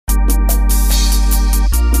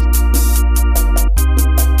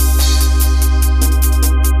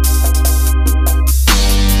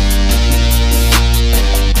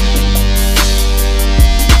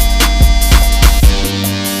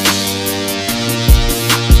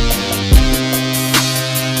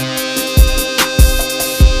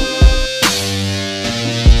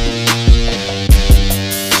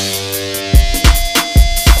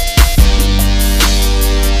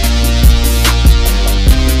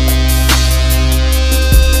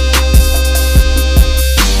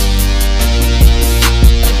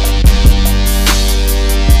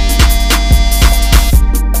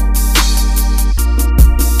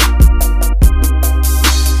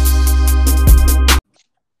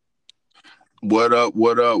What up?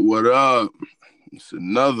 What up? What up? It's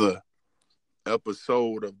another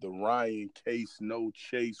episode of the Ryan Case No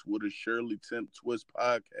Chase with a Shirley Temp Twist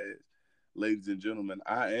podcast. Ladies and gentlemen,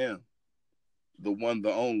 I am the one,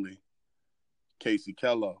 the only Casey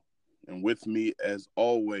Kellogg. And with me, as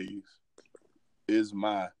always, is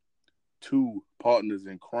my two partners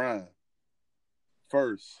in crime.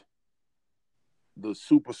 First, the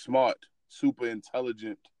super smart, super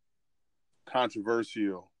intelligent,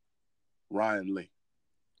 controversial Ryan Lee.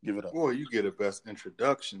 Give it up. Boy, you get the best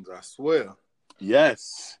introductions, I swear.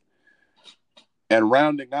 Yes. And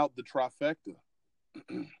rounding out the trifecta,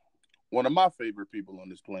 one of my favorite people on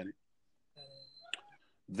this planet,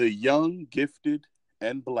 the young, gifted,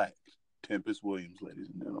 and black Tempest Williams, ladies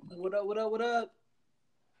and gentlemen. What up, what up, what up?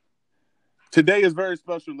 Today is very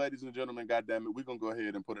special, ladies and gentlemen. God damn it. We're going to go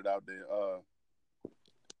ahead and put it out there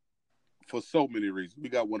for so many reasons. We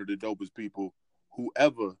got one of the dopest people who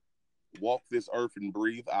ever walked this earth and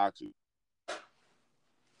breathed oxygen.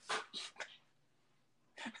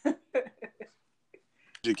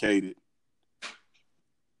 Educated.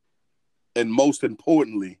 And most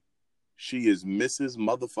importantly, she is Mrs.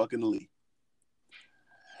 Motherfucking Lee.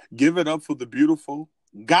 Give it up for the beautiful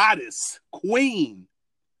goddess, queen,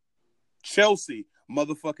 Chelsea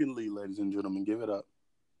Motherfucking Lee, ladies and gentlemen. Give it up.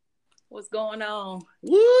 What's going on?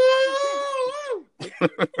 Woo!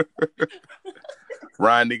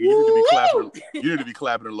 Ryan, nigga, you need to be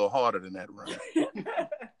clapping a little harder than that, Ryan.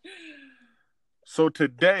 So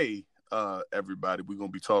today, everybody, we're gonna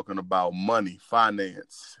be talking about money,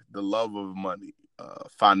 finance, the love of money,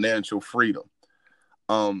 financial freedom.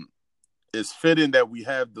 It's fitting that we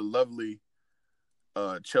have the lovely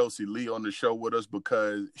Chelsea Lee on the show with us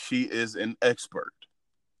because she is an expert.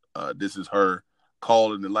 This is her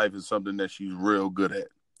calling in life, is something that she's real good at.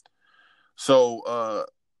 So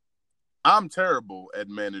I'm terrible at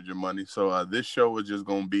managing money, so this show is just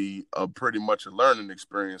gonna be pretty much a learning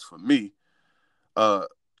experience for me.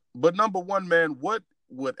 But number one, man, what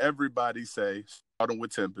would everybody say, starting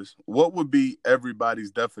with Tempest, what would be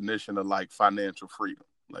everybody's definition of like financial freedom?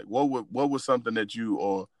 Like what was something that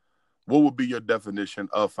what would be your definition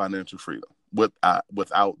of financial freedom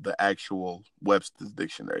without the actual Webster's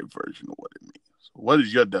dictionary version of what it means? What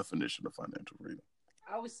is your definition of financial freedom?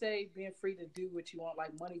 I would say being free to do what you want.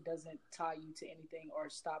 Like money doesn't tie you to anything or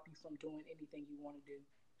stop you from doing anything you want to do.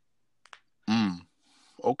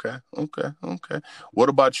 Okay. What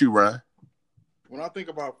about you, Ryan? When I think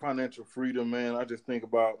about financial freedom, man, I just think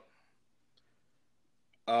about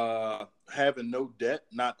having no debt,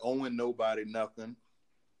 not owing nobody nothing,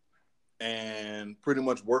 and pretty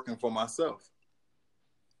much working for myself.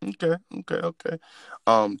 Okay.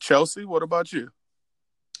 Chelsea, what about you?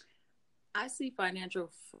 I see financial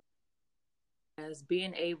as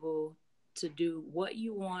being able to do what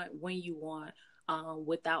you want when you want,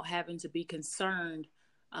 without having to be concerned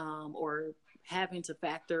or having to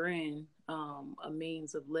factor in a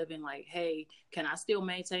means of living. Like, hey, can I still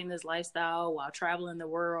maintain this lifestyle while traveling the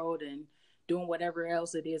world and doing whatever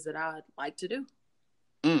else it is that I'd like to do?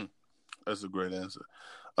 That's a great answer.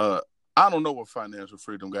 I don't know what financial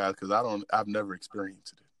freedom, guys, because I've never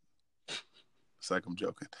experienced it. It's like I'm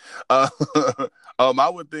joking. I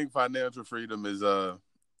would think financial freedom is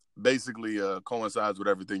basically coincides with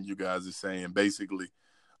everything you guys are saying. Basically,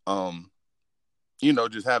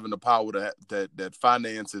 just having the power that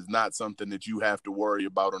finance is not something that you have to worry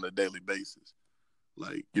about on a daily basis.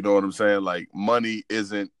 Like, you know what I'm saying? Like, money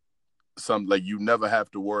isn't something like you never have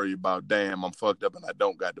to worry about, damn, I'm fucked up and I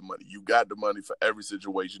don't got the money. You got the money for every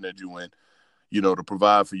situation that you in, to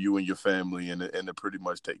provide for you and your family and to pretty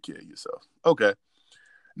much take care of yourself. Okay.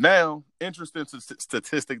 Now, interesting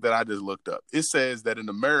statistic that I just looked up. It says that in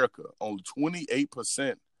America, only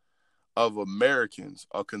 28% of Americans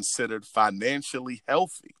are considered financially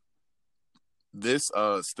healthy. This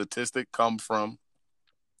statistic comes from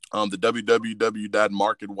the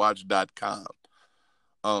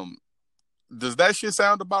www.marketwatch.com. Does that shit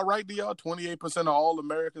sound about right to y'all? 28% of all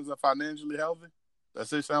Americans are financially healthy?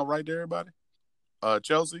 Does it sound right to everybody?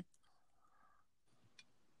 Chelsea?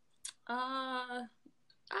 I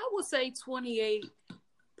would say 28%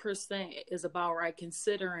 is about right,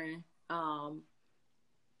 considering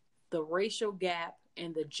the racial gap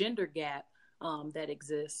and the gender gap that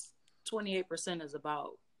exists. 28% is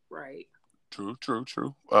about right. True.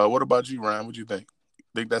 What about you, Ryan? What do you think?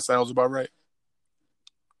 Think that sounds about right?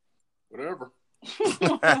 Whatever.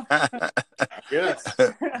 Yes.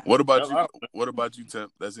 What about you? What about you,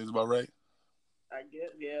 Tim? That seems about right. I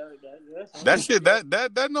guess, yeah. That shit,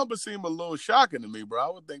 that number seemed a little shocking to me, bro. I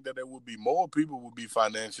would think that there would be more people would be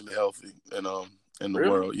financially healthy in the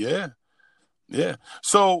world. Yeah. Yeah.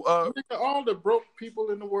 So, all the broke people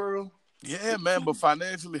in the world. Yeah, man. But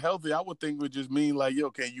financially healthy, I would think would just mean like, yo,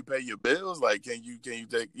 can you pay your bills? Like, can you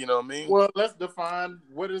take? You know what I mean? Well, let's define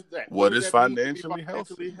what is that. What is financially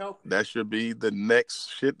healthy? That should be the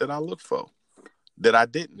next shit that I look for. That I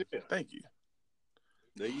didn't. Yeah. Thank you.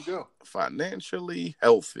 There you go. Financially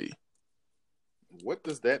healthy. What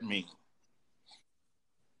does that mean?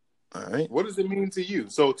 All right. What does it mean to you?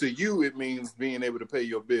 So to you, it means being able to pay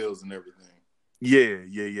your bills and everything. Yeah.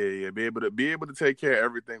 Be able to take care of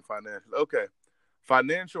everything financially. Okay.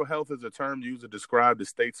 Financial health is a term used to describe the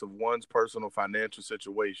states of one's personal financial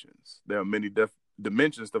situations. There are many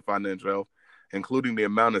dimensions to financial health, including the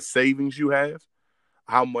amount of savings you have,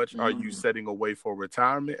 how much are you setting away for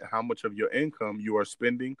retirement, how much of your income you are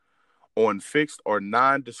spending on fixed or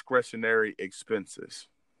non-discretionary expenses.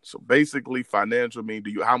 So basically, financial mean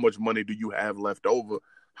how much money do you have left over?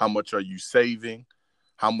 How much are you saving?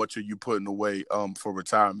 How much are you putting away for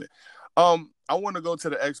retirement? I want to go to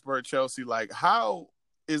the expert, Chelsea. Like, how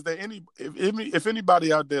is there if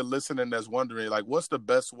anybody out there listening that's wondering, like, what's the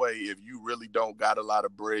best way if you really don't got a lot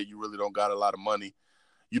of bread, you really don't got a lot of money?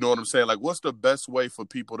 You know what I'm saying? Like, what's the best way for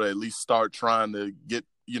people to at least start trying to get,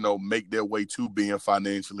 make their way to being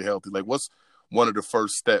financially healthy? Like, what's one of the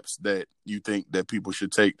first steps that you think that people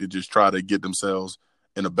should take to just try to get themselves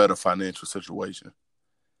in a better financial situation?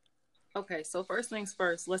 Okay, so first things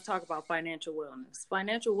first, let's talk about financial wellness.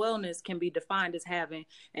 Financial wellness can be defined as having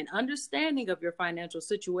an understanding of your financial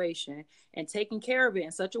situation and taking care of it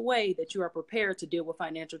in such a way that you are prepared to deal with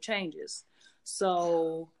financial changes.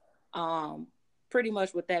 So, pretty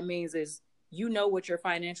much what that means is you know what your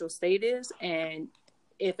financial state is, and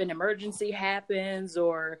if an emergency happens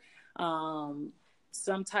or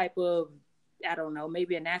some type of, I don't know,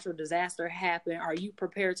 maybe a natural disaster happen, are you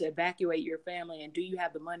prepared to evacuate your family, and do you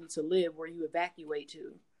have the money to live where you evacuate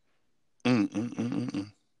to?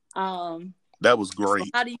 That was great. So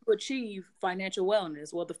how do you achieve financial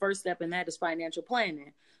wellness? Well, the first step in that is financial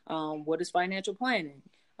planning. What is financial planning?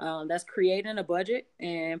 That's creating a budget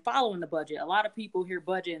and following the budget. A lot of people hear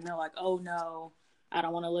budget and they're like, oh no, I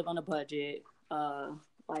don't want to live on a budget.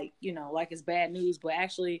 Like it's bad news, but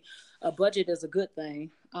actually a budget is a good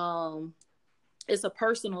thing. It's a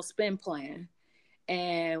personal spend plan.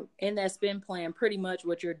 And in that spend plan, pretty much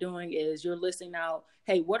what you're doing is you're listing out,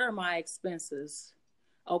 hey, what are my expenses?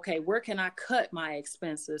 Okay, where can I cut my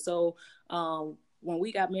expenses? So when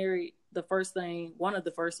we got married, one of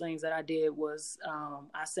the first things that I did was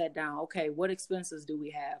I sat down, okay, what expenses do we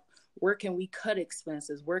have? Where can we cut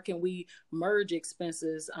expenses? Where can we merge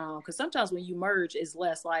expenses? Because sometimes when you merge, it's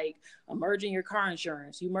less, like merging your car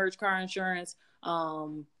insurance. You merge car insurance.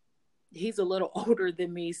 He's a little older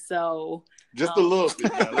than me, so just a little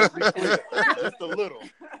bit. Yeah, let's be clear.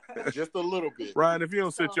 Just a little bit. Ryan, if you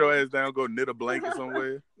don't sit your ass down, go knit a blanket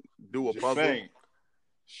somewhere, do a puzzle. Saying.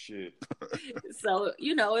 Shit. So,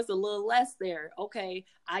 it's a little less there. Okay.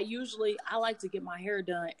 I like to get my hair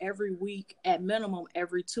done every week, at minimum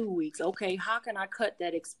every 2 weeks. Okay. How can I cut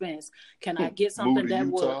that expense? Can I get something that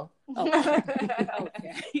will,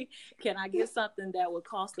 okay. Can I get something that would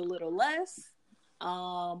cost a little less?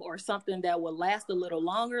 Or something that would last a little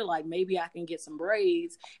longer? Like maybe I can get some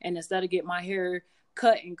braids, and instead of get my hair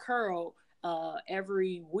cut and curled,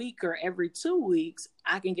 every week or every 2 weeks,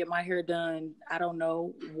 I can get my hair done, I don't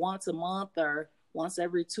know, once a month or once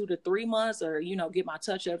every 2 to 3 months, or, get my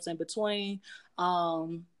touch-ups in between.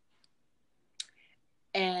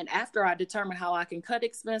 And after I determine how I can cut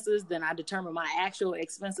expenses, then I determine my actual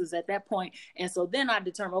expenses at that point. And so then I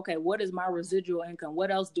determine, okay, what is my residual income?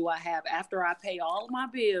 What else do I have after I pay all of my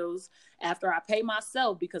bills, after I pay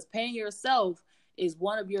myself? Because paying yourself is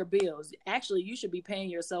one of your bills. Actually, you should be paying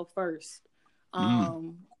yourself first.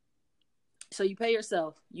 So you pay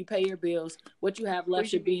yourself, you pay your bills. What you have left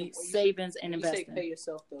should be savings and investing. You say pay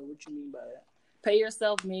yourself, though, what you mean by that? Pay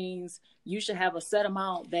yourself means you should have a set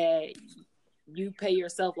amount that you pay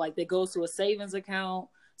yourself, like that goes to a savings account,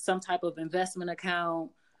 some type of investment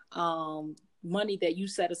account, money that you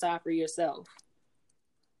set aside for yourself.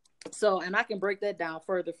 So, and I can break that down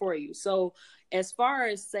further for you. So as far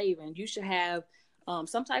as saving, you should have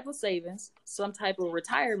some type of savings, some type of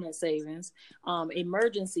retirement savings,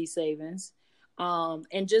 emergency savings,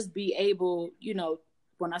 and just be able,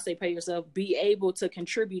 when I say pay yourself, be able to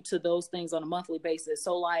contribute to those things on a monthly basis.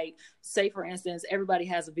 So like, say for instance, everybody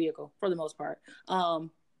has a vehicle for the most part.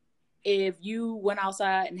 If you went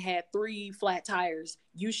outside and had 3 flat tires,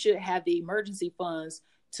 you should have the emergency funds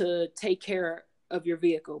to take care of your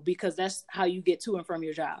vehicle, because that's how you get to and from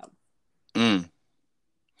your job.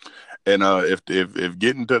 And if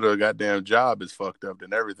getting to the goddamn job is fucked up,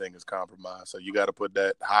 then everything is compromised. So you got to put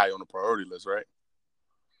that high on the priority list, right?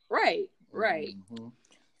 Right. Mm-hmm.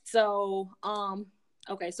 So,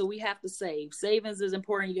 okay, so we have to save. Savings is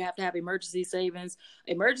important. You have to have emergency savings.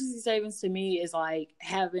 Emergency savings to me is like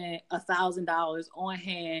having $1,000 on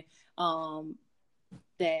hand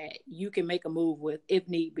that you can make a move with if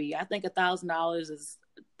need be. I think $1,000 is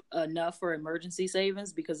enough for emergency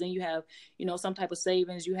savings, because then you have, some type of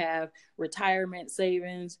savings. You have retirement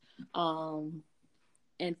savings, and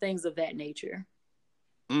things of that nature.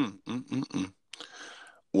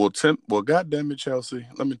 Well, goddamn it, Chelsea.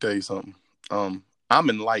 Let me tell you something. I'm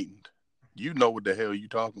enlightened. You know what the hell you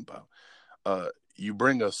talking about. You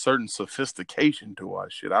bring a certain sophistication to our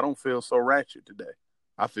shit. I don't feel so ratchet today.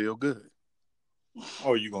 I feel good.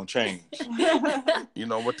 Oh, you gonna change? You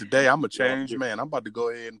know what? Today I'm a changed man. I'm about to go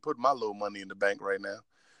ahead and put my little money in the bank right now.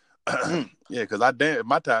 Yeah, because if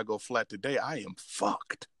my tire go flat today, I am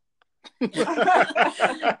fucked.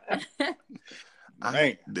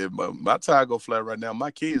 Man. My tire go flat right now.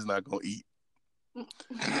 My kid's not gonna eat.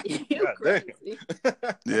 You're crazy.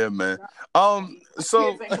 Yeah, man.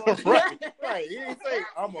 So right. He didn't say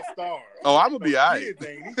I'm a star. Oh, I'm gonna be alright.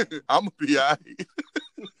 I'm gonna be alright.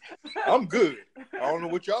 I'm good. I don't know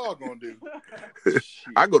what y'all gonna do.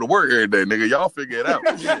 I go to work every day, nigga. Y'all figure it out.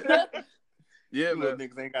 Yeah, man.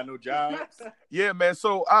 Niggas ain't got no jobs. Yeah, man.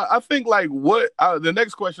 So I think like the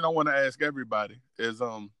next question I want to ask everybody is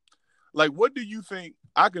like, what do you think?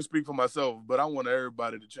 I can speak for myself, but I want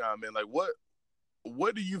everybody to chime in. Like,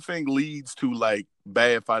 what do you think leads to like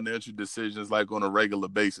bad financial decisions, like on a regular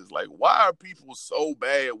basis? Like, why are people so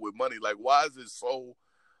bad with money? Like, why is it so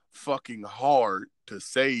fucking hard to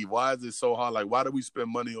save? Why is it so hard? Like, why do we spend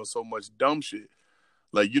money on so much dumb shit?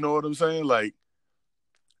 Like, you know what I'm saying? Like,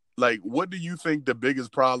 what do you think the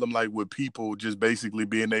biggest problem, like, with people just basically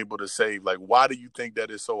being able to save? Like, why do you think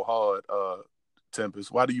that is so hard,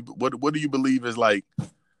 Tempest? What do you believe is like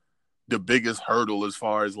the biggest hurdle as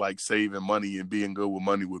far as like saving money and being good with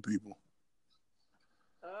money with people?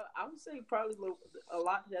 I would say probably a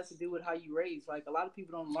lot has to do with how you raise. Like, a lot of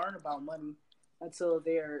people don't learn about money until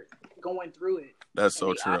they're going through it. That's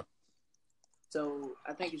so true. So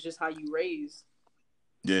I think it's just how you raise.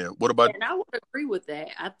 Yeah. What about? And I would agree with that.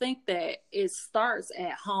 I think that it starts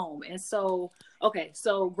at home. And so,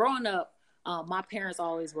 so growing up, my parents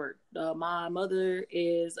always worked. My mother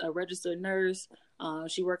is a registered nurse.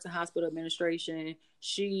 She works in hospital administration.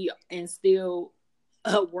 She instilled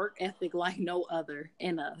a work ethic like no other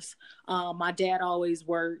in us. My dad always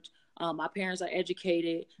worked. My parents are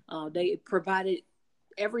educated. They provided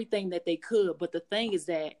everything that they could. But the thing is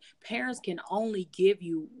that parents can only give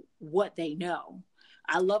you what they know.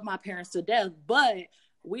 I love my parents to death, but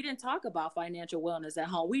we didn't talk about financial wellness at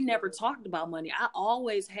home. We never talked about money. I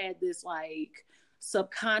always had this like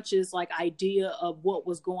subconscious like idea of what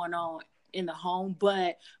was going on in the home,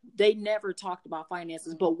 but they never talked about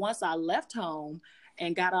finances. But once I left home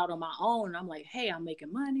and got out on my own, I'm like, hey, I'm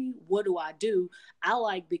making money. What do? I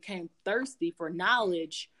like became thirsty for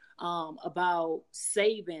knowledge about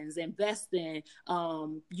savings, investing.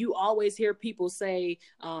 You always hear people say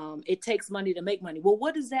it takes money to make money. Well,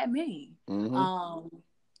 what does that mean? Mm-hmm.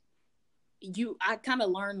 I kind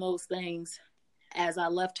of learned those things as I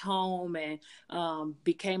left home and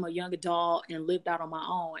became a young adult and lived out on my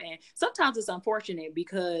own. And sometimes it's unfortunate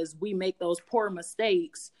because we make those poor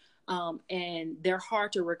mistakes and they're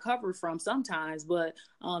hard to recover from sometimes. But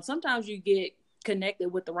sometimes you get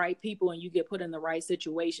connected with the right people and you get put in the right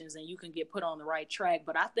situations and you can get put on the right track.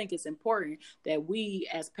 But I think it's important that we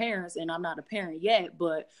as parents, and I'm not a parent yet,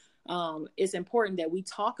 but it's important that we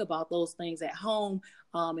talk about those things at home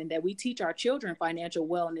and that we teach our children financial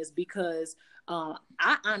wellness, because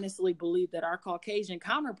I honestly believe that our Caucasian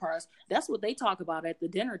counterparts, that's what they talk about at the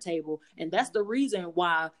dinner table. And that's the reason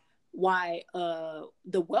why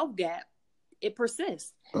the wealth gap, it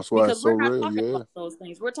persists. That's why it's so we're not real, talking about those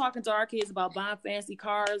things. We're talking to our kids about buying fancy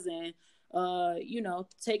cars and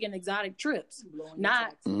taking exotic trips.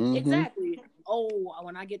 Not exactly,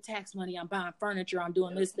 when I get tax money, I'm buying furniture, I'm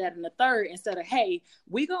doing this, that, and the third, instead of, hey,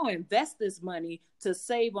 we gonna invest this money to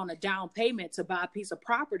save on a down payment to buy a piece of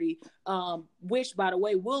property, which, by the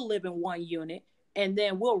way, we'll live in one unit and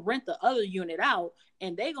then we'll rent the other unit out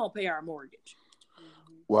and they gonna pay our mortgage.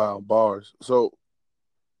 Wow, bars. So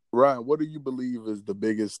Ryan, what do you believe is the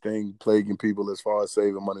biggest thing plaguing people as far as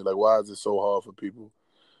saving money? Like, why is it so hard for people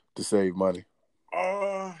to save money?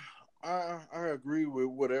 I agree with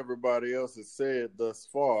what everybody else has said thus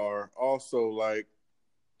far. Also, like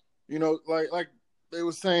they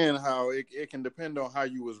were saying how it can depend on how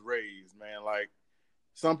you was raised, man. Like,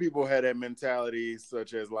 some people had that mentality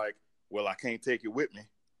such as like, well, I can't take it with me.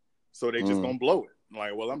 So they just gonna blow it.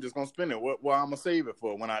 Like, well, I'm just gonna spend it. What I'm gonna save it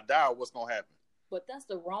for? When I die, what's gonna happen? But that's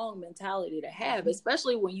the wrong mentality to have,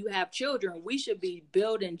 especially when you have children. We should be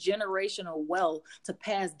building generational wealth to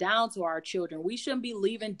pass down to our children. We shouldn't be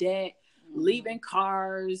leaving debt, leaving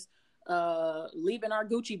cars, leaving our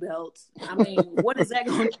Gucci belts. I mean, what is that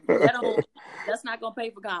going to that's not going to pay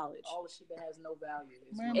for college. All the shit that has no value.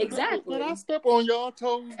 Man, exactly. But I step on y'all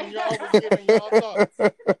toes when y'all was giving y'all thoughts.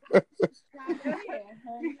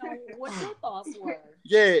 What your thoughts were?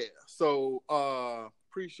 Yeah, so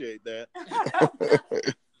appreciate that.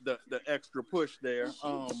 the extra push there.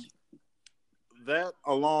 That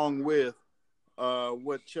along with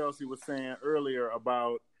what Chelsea was saying earlier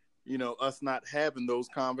about, you know, us not having those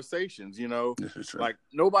conversations, you know, like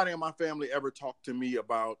nobody in my family ever talked to me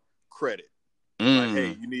about credit. Like,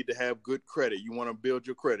 hey, you need to have good credit. You want to build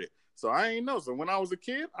your credit. So I ain't know. So when I was a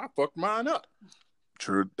kid, I fucked mine up.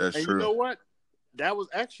 True. That's and true. You know what? That was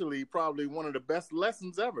actually probably one of the best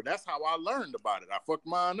lessons ever. That's how I learned about it. I fucked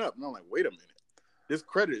mine up. And I'm like, wait a minute. This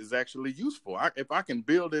credit is actually useful. If I can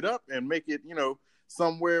build it up and make it, you know,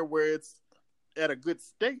 somewhere where it's at a good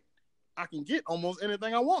state, I can get almost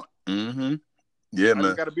anything I want. Mm-hmm. Yeah, man. I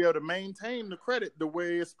just got to be able to maintain the credit the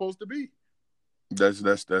way it's supposed to be.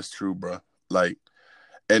 That's true, bro. Like,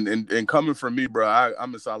 and coming from me, bro,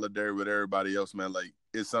 I'm in solidarity with everybody else, man. Like,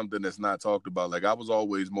 it's something that's not talked about. Like, I was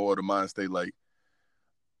always more of the mind state, like,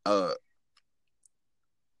 of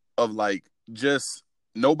like, just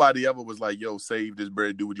nobody ever was like, yo, save this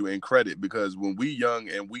bread, do what you in credit. Because when we young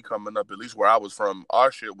and we coming up, at least where I was from,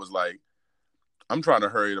 our shit was like, I'm trying to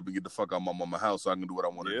hurry up and get the fuck out of my mama's house so I can do what I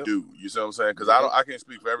want to do. You see what I'm saying? Because I can't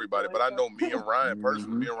speak for everybody, but I know me and Ryan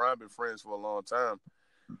personally, me and Ryan been friends for a long time.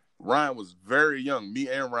 Ryan was very young. Me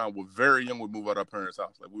and Ryan were very young when we moved out of our parents'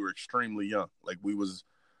 house. Like, we were extremely young. Like, we was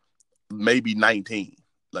maybe 19,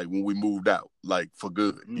 like, when we moved out, like, for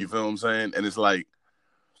good. You feel what I'm saying? And it's like,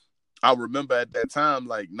 I remember at that time,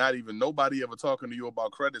 like, not even nobody ever talking to you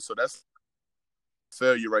about credit. So that's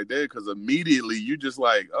failure right there, because immediately you just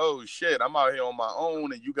like, oh shit, I'm out here on my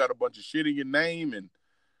own, and you got a bunch of shit in your name, and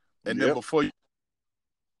then before you,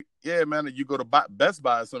 yeah, man, and you go to Best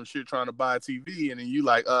Buy or some shit trying to buy a TV, and then you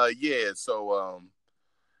like, so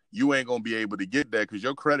you ain't gonna be able to get that because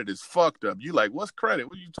your credit is fucked up. You like, what's credit?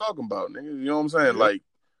 What are you talking about, nigga? You know what I'm saying? Like,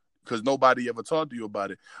 because nobody ever talked to you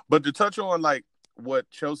about it. But to touch on like what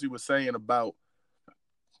Chelsea was saying about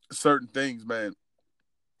certain things, man,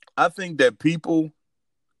 I think that people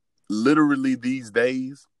literally these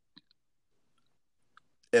days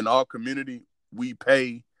in our community, we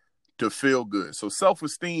pay to feel good. So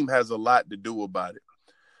self-esteem has a lot to do about it.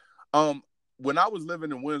 When I was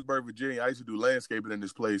living in Williamsburg, Virginia, I used to do landscaping in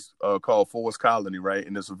this place called Forest Colony, right?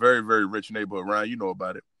 And it's a very, very rich neighborhood. Ryan, you know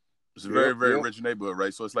about it. It's a very, very rich neighborhood,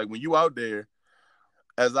 right? So it's like when you out there,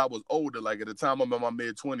 as I was older, like at the time I'm in my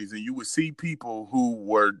mid-20s, and you would see people who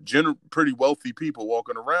were pretty wealthy people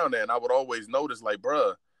walking around there, and I would always notice, like,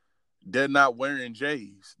 bruh, they're not wearing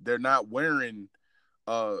J's. They're not wearing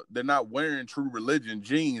True Religion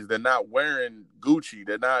jeans. They're not wearing Gucci.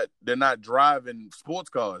 They're not driving sports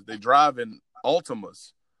cars. They're driving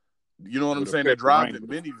Altimas. You know what I'm saying? They're driving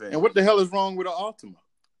minivans. And what the hell is wrong with an Altima?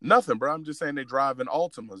 Nothing, bro. I'm just saying they're driving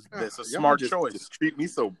Altimas. That's a smart choice. Just treat me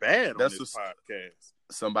so bad on this podcast.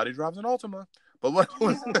 Somebody drives an Altima. But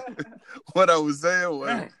what I was saying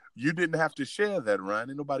was, you didn't have to share that, Ryan.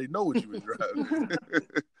 Ain't nobody know what you were driving.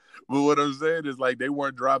 But what I'm saying is, like, they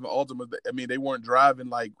weren't driving Altimas. I mean, they weren't driving,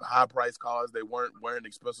 like, high-priced cars. They weren't wearing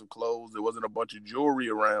expensive clothes. There wasn't a bunch of jewelry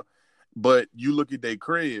around. But you look at their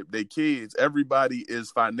crib, their kids, everybody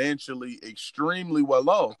is financially extremely well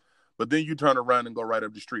off. But then you turn around and go right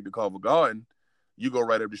up the street to Culver Garden. You go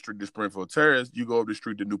right up the street to Springfield Terrace. You go up the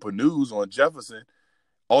street to Newport News on Jefferson.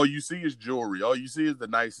 All you see is jewelry. All you see is the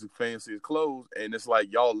nicest, fanciest clothes. And it's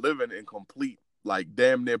like y'all living in complete, like,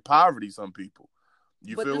 damn near poverty, some people.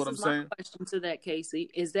 You feel what I'm saying? My question to that, Casey,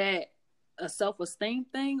 is that a self-esteem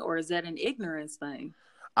thing or is that an ignorance thing?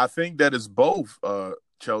 I think that is both,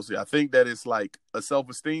 Chelsea. I think that it's like a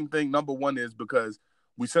self-esteem thing. Number one is because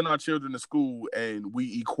we send our children to school and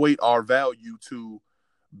we equate our value to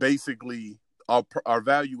basically our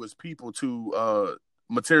value as people to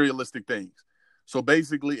materialistic things. So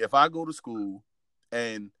basically, if I go to school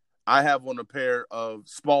and I have on a pair of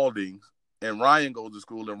Spaldings and Ryan goes to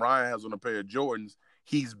school and Ryan has on a pair of Jordans,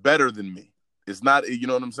 he's better than me. It's not, you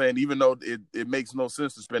know what I'm saying? Even though it makes no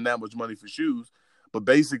sense to spend that much money for shoes, but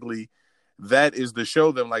basically that is to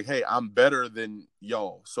show them like, hey, I'm better than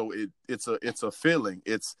y'all. So it's a feeling.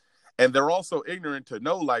 And they're also ignorant to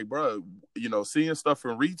know, like, bro, you know, seeing stuff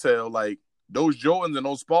in retail, like those Jordans and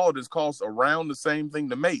those Spaldings cost around the same thing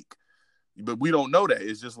to make. But we don't know that.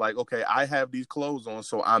 It's just like, okay, I have these clothes on,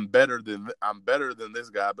 so I'm better than this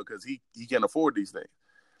guy because he can afford these things.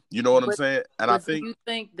 You know what I'm saying? And I think, do you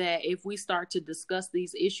think that if we start to discuss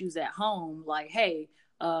these issues at home, like, hey,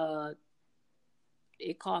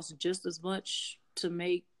 it costs just as much to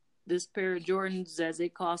make this pair of Jordans as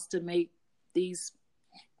it costs to make these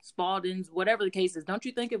Spaldings, whatever the case is, don't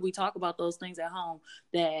you think if we talk about those things at home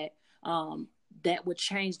that that would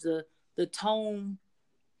change the tone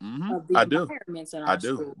of the environments in our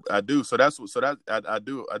schools? I do. So I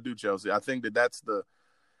do, Chelsea. I think that's the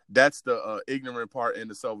ignorant part and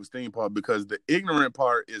the self-esteem part, because the ignorant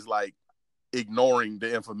part is like ignoring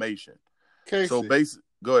the information. Casey, so basically,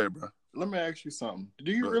 go ahead, bro. Let me ask you something.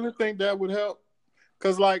 Do you really think that would help?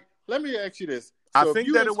 Because, like, let me ask you this. So I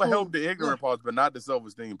think that it would help the ignorant parts, but not the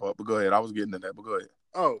self-esteem part. But go ahead. I was getting to that, but go ahead.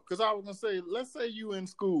 Oh, because I was going to say, let's say you in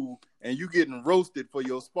school and you getting roasted for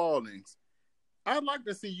your Spaldings. I'd like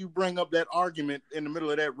to see you bring up that argument in the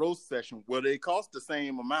middle of that roast session where they cost the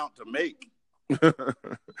same amount to make.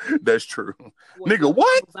 That's true. Well, nigga,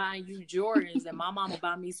 what? Buying you Jordans and my mama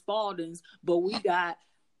buy me Spaldings, but we got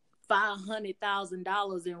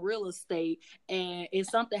 $500,000 in real estate, and if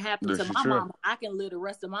something happens to my mama, I can live the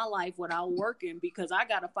rest of my life without working because I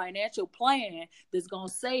got a financial plan that's gonna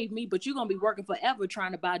save me. But you're gonna be working forever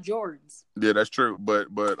trying to buy Jordans. Yeah, that's true. But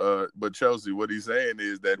Chelsea, what he's saying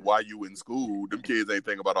is that while you in school, them kids ain't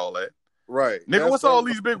thinking about all that. Right. Nigga, what's all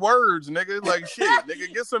these big words, nigga? Like, shit,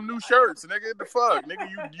 nigga, get some new shirts, nigga. The fuck, nigga,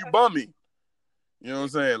 you bummy. You know what I'm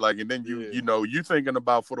saying? Like, and then you thinking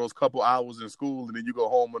about for those couple hours in school, and then you go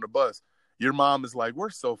home on the bus. Your mom is like,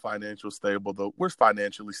 we're so financially stable, though. We're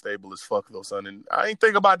financially stable as fuck, though, son. And I ain't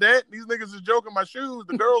think about that. These niggas is joking my shoes.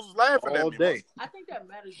 The girls was laughing all at me. Day. I think that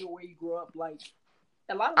matters the way you grow up. Like,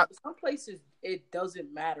 some places, it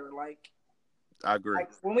doesn't matter. Like, I agree.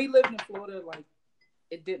 Like, when we lived in Florida, like,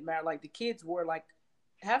 it didn't matter. Like, the kids wore, like,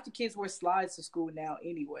 half the kids wear slides to school now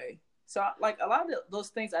anyway. So, like, a lot of those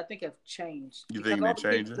things I think have changed. You think they're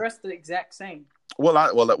changing? Dressed the exact same. Well,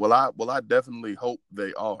 I definitely hope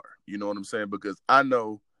they are. You know what I'm saying? Because I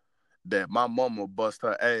know that my mama bust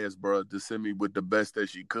her ass, bro, to send me with the best that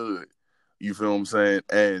she could. You feel what I'm saying?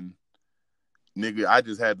 And nigga, I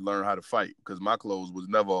just had to learn how to fight because my clothes was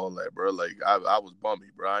never all that, bro. Like I was bummy,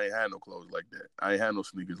 bro. I ain't had no clothes like that. I ain't had no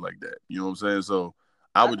sneakers like that. You know what I'm saying? So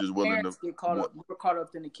I was just willing to get caught up, more caught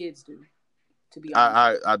up than the kids do. To be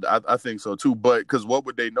honest, I think so too. But because what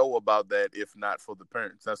would they know about that if not for the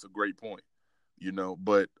parents? That's a great point. You know,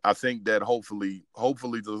 but I think that hopefully,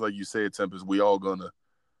 just like you said, Tempest, we all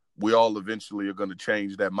eventually are gonna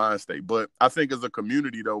change that mind state. But I think as a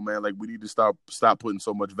community, though, man, like we need to stop putting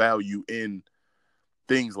so much value in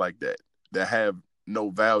things like that have no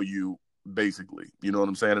value, basically. You know what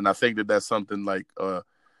I'm saying? And I think that that's something like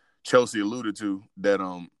Chelsea alluded to that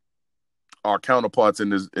our counterparts in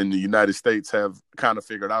the United States have kind of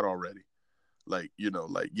figured out already. Like, you know,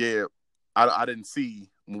 like, yeah, I didn't see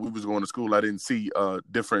when we was going to school, I didn't see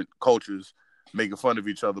different cultures making fun of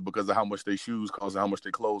each other because of how much their shoes cost and how much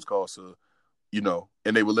their clothes cost, you know,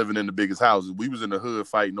 and they were living in the biggest houses. We was in the hood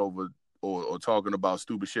fighting over or talking about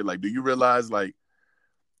stupid shit. Like, do you realize, like,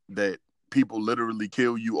 that people literally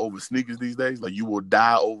kill you over sneakers these days? Like, you will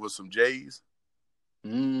die over some J's.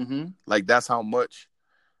 Mm-hmm. Like, that's how much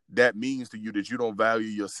that means to you, that you don't value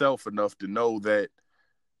yourself enough to know that,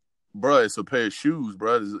 bruh, it's a pair of shoes,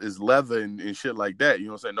 bruh. It's leather and shit like that. You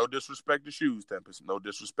know what I'm saying? No disrespect to shoes, Tempest. No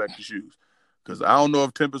disrespect to shoes. Because I don't know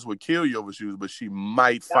if Tempest would kill you over shoes, but she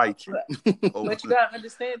might fight you. But you got to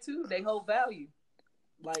understand, too, they hold value.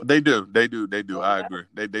 Like, They do. I agree.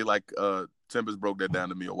 They like, Tempest broke that down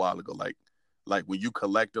to me a while ago. Like when you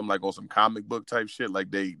collect them, like on some comic book type shit,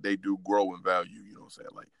 like they do grow in value. You know what I'm saying?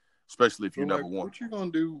 Like, especially if you never want. What you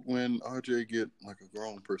gonna do when RJ get like a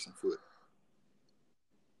grown person foot?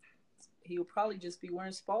 He'll probably just be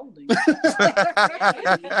wearing Spalding.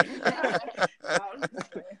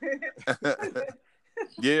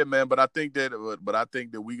 Yeah, man. But I think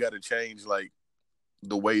that we got to change like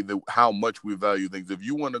the way that how much we value things. If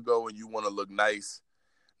you want to go and you want to look nice,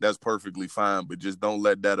 that's perfectly fine. But just don't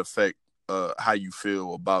let that affect how you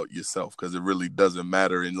feel about yourself, because it really doesn't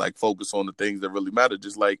matter. And like focus on the things that really matter.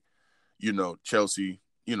 Just like, you know, Chelsea,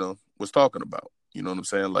 you know, was talking about. You know what I'm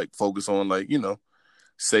saying? Like focus on, like, you know,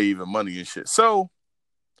 saving money and shit. So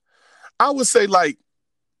I would say, like,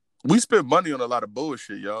 we spend money on a lot of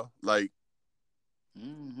bullshit, y'all. Like,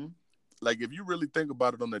 like if you really think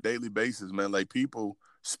about it on a daily basis, man, like people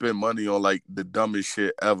spend money on like the dumbest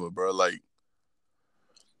shit ever, bro. Like,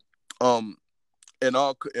 in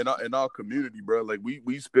our community, bro, like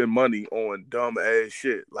we spend money on dumb ass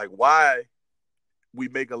shit. Like, why we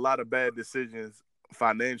make a lot of bad decisions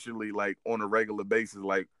financially, like on a regular basis.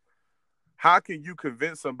 Like, how can you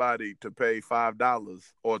convince somebody to pay $5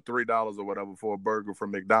 or $3 or whatever for a burger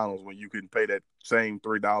from McDonald's when you can pay that same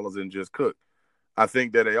 $3 and just cook? I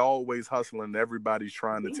think that they always hustling. Everybody's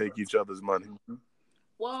trying to take each other's money.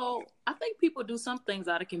 Well, I think people do some things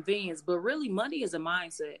out of convenience, but really money is a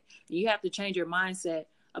mindset. You have to change your mindset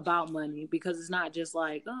about money, because it's not just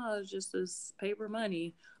like, oh, it's just this paper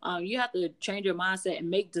money. You have to change your mindset and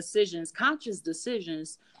make decisions, conscious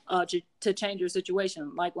decisions, to change your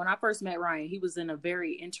situation. Like when I first met Ryan, he was in a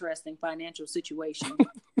very interesting financial situation.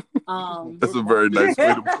 That's a very nice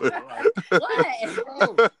way to put it.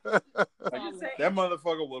 What? That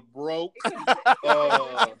motherfucker was broke.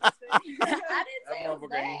 I didn't That say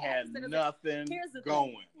motherfucker ain't had nothing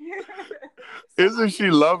going. Isn't she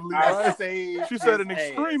lovely? I Right? She said an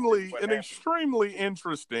extremely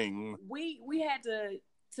interesting. We had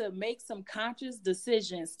to make some conscious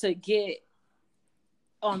decisions to get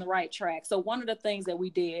on the right track. So one of the things that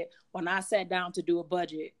we did when I sat down to do a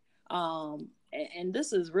budget, and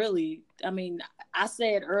this is really, I mean, I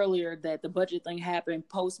said earlier that the budget thing happened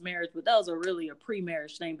post-marriage, but that was really a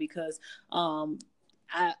pre-marriage thing, because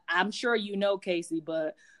I'm sure you know, Casey,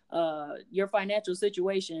 but your financial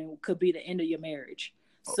situation could be the end of your marriage.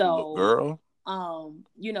 So, girl,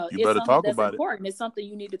 you know, you it's better something talk that's about important. It's something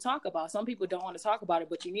you need to talk about. Some people don't want to talk about it,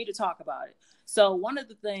 but you need to talk about it. So one of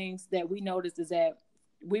the things that we noticed is that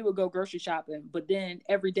we would go grocery shopping, but then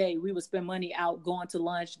every day we would spend money out, going to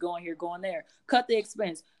lunch, going here, going there, cut the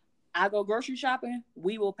expense. I go grocery shopping,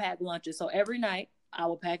 we will pack lunches. So every night I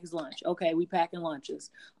will pack his lunch. Okay, we packing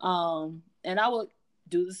lunches. And I would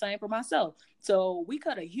do the same for myself. So we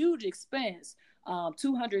cut a huge expense,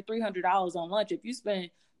 $200, $300 on lunch. If you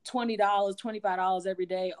spend $20, $25 every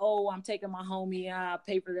day, oh, I'm taking my homie, I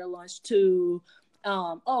pay for their lunch too.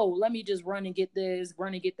 Oh, let me just run and get this,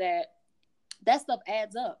 run and get that. That stuff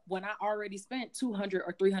adds up when I already spent $200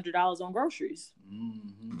 or $300 on groceries.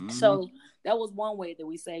 Mm-hmm. So that was one way that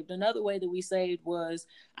we saved. Another way that we saved was,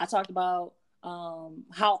 I talked about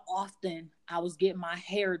how often I was getting my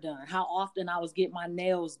hair done, how often I was getting my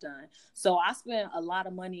nails done. So I spent a lot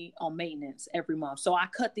of money on maintenance every month. So I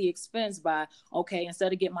cut the expense by, okay,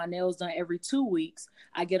 instead of getting my nails done every 2 weeks,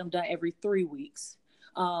 I get them done every 3 weeks.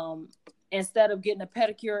 Instead of getting a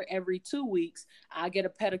pedicure every 2 weeks, I get a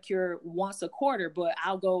pedicure once a quarter, but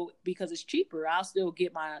I'll go, because it's cheaper, I'll still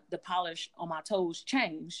get the polish on my toes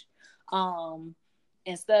changed.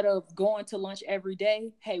 Instead of going to lunch every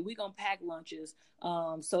day, hey, we're going to pack lunches.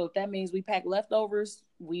 So if that means we pack leftovers,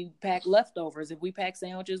 we pack leftovers. If we pack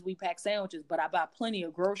sandwiches, we pack sandwiches. But I buy plenty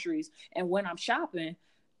of groceries. And when I'm shopping,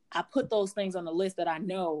 I put those things on the list that I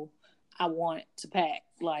know I want to pack,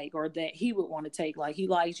 like, or that he would want to take. Like, he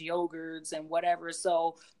likes yogurts and whatever.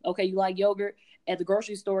 So, okay, you like yogurt? At the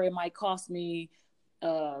grocery store, it might cost me,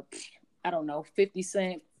 I don't know, 50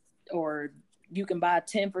 cents, or you can buy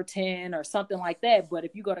 10 for 10 or something like that. But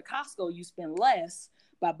if you go to Costco, you spend less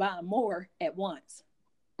by buying more at once.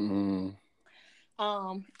 And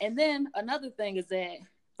then another thing is that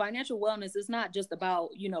financial wellness is not just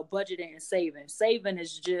about, budgeting and saving. Saving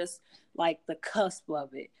is just like the cusp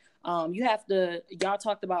of it. You have to, y'all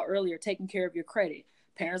talked about earlier, taking care of your credit.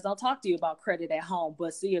 Parents don't talk to you about credit at home,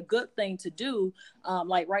 but see, a good thing to do,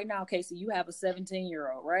 like right now, Casey, you have a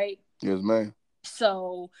 17-year-old, right? Yes, ma'am.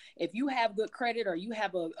 So if you have good credit, or you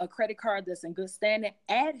have a credit card that's in good standing,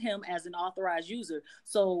 add him as an authorized user.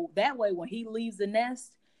 So that way, when he leaves the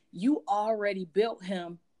nest, you already built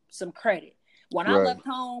him some credit. When I left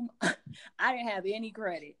home, I didn't have any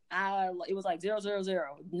credit. It was like 000,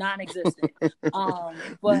 non-existent. But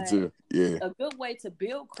me too. Yeah. A good way to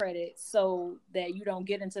build credit so that you don't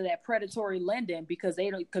get into that predatory lending because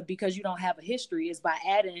you don't have a history is by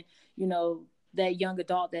adding, that young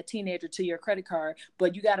adult, that teenager to your credit card.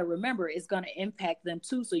 But you got to remember, it's going to impact them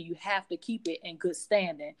too. So you have to keep it in good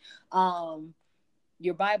standing.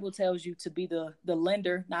 Your Bible tells you to be the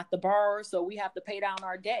lender, not the borrower. So we have to pay down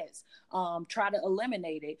our debts. Try to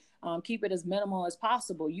eliminate it. Keep it as minimal as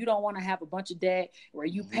possible. You don't want to have a bunch of debt where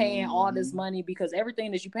you paying all this money, because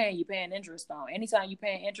everything that you're paying interest on. Anytime you're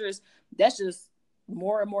paying interest, that's just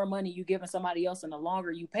more and more money you giving somebody else, and the longer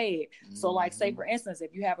you pay it. So like, say for instance,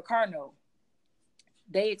 if you have a car note,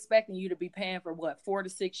 they expecting you to be paying for 4 to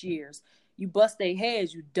 6 years. You bust their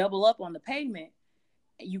heads, you double up on the payment.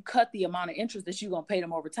 You cut the amount of interest that you're going to pay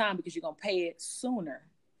them over time, because you're going to pay it sooner.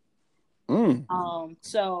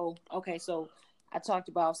 So I talked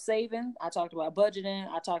about saving. I talked about budgeting.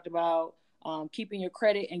 I talked about keeping your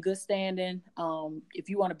credit in good standing. If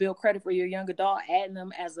you want to build credit for your young adult, adding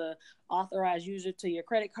them as a authorized user to your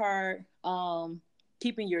credit card.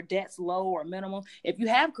 Keeping your debts low or minimal. If you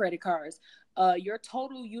have credit cards, your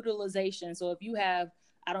total utilization. So if you have,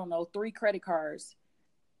 I don't know, 3 credit cards,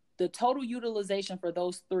 the total utilization for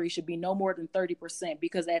those 3 should be no more than 30%,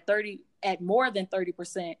 because at more than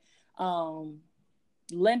 30%,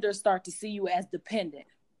 lenders start to see you as dependent,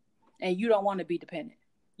 and you don't want to be dependent.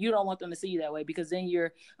 You don't want them to see you that way, because then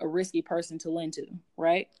you're a risky person to lend to,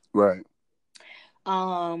 right? Right.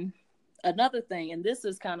 Another thing, and this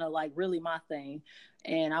is kind of like really my thing,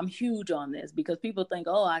 and I'm huge on this, because people think,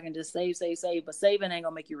 oh, I can just save, but saving ain't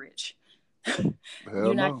gonna make you rich.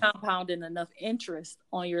 You're not compounding enough interest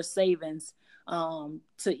on your savings to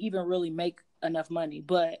even really make enough money.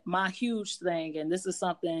 But my huge thing, and this is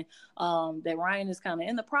something that Ryan is kind of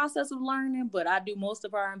in the process of learning, but I do most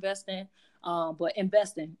of our investing. But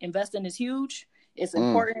investing is huge. It's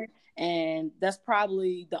important, and that's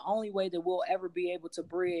probably the only way that we'll ever be able to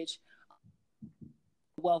bridge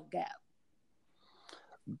the wealth gap.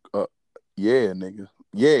 Yeah, nigga.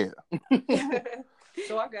 Yeah.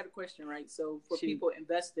 So I got a question, right? So for people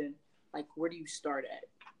investing, like, where do you start at?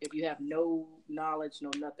 If you have no knowledge, no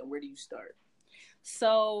nothing, where do you start?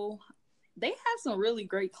 So they have some really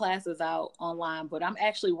great classes out online, but I'm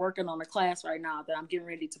actually working on a class right now that I'm getting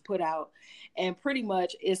ready to put out. And pretty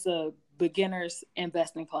much it's a beginner's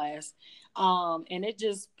investing class. And it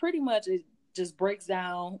just breaks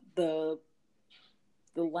down the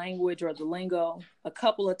language or the lingo, a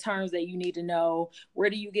couple of terms that you need to know. Where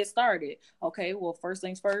do you get started? Okay, well, first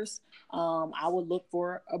things first, I would look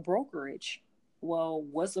for a brokerage. Well,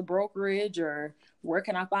 what's a brokerage, or where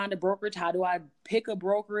can I find a brokerage? How do I pick a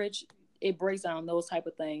brokerage? It breaks down those type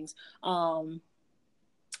of things. I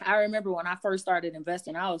remember when I first started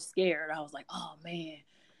investing, I was scared. I was like, oh man,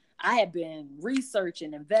 I had been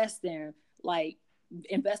researching, investing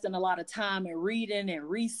a lot of time and reading and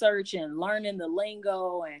research and learning the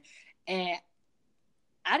lingo, and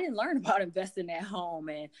I didn't learn about investing at home,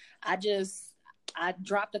 and I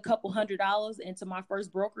dropped a couple $100 into my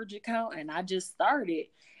first brokerage account, and I just started.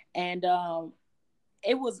 And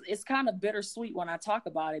it's kind of bittersweet when I talk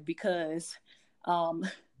about it, because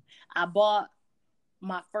I bought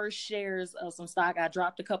my first shares of some stock. I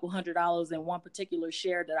dropped a couple $100 in one particular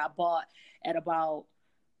share that I bought at about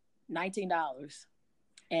 $19,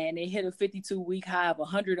 and it hit a 52-week high of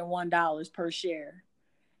 $101 per share.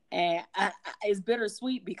 And it's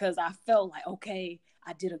bittersweet, because I felt like, okay,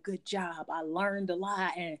 I did a good job. I learned a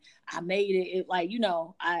lot, and I made it I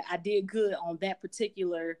did good on that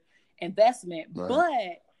particular investment. Right.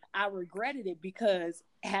 But I regretted it, because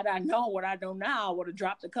had I known what I know now, I would have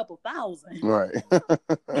dropped a couple $1,000. Right.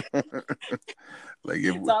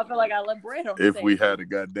 So I feel like I left bread on the table. If table. we had a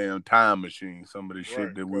goddamn time machine, some of the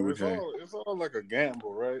shit that we would change. It's all like a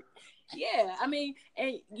gamble, right? Yeah, I mean,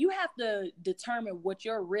 and you have to determine what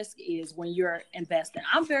your risk is when you're investing.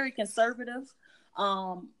 I'm very conservative,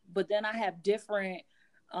 but then I have different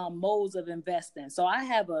modes of investing. So I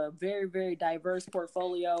have a very, very diverse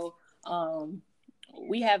portfolio.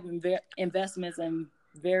 We have investments in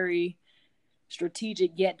very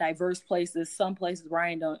strategic yet diverse places. Some places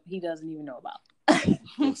Ryan doesn't even know about.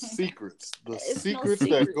 The secrets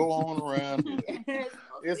that go on around here.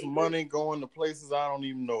 It's money going to places I don't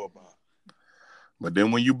even know about. But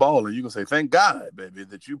then when you balling, you can say, thank God, baby,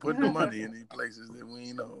 that you put the money in these places that we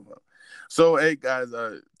ain't know about. So, hey, guys,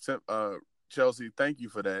 Chelsea, thank you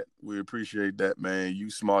for that. We appreciate that, man.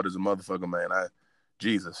 You smart as a motherfucker, man.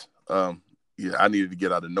 Jesus. Yeah, I needed to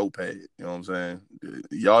get out a notepad. You know what I'm saying?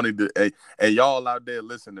 Y'all need to, and y'all out there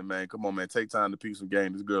listening, man. Come on, man. Take time to peep some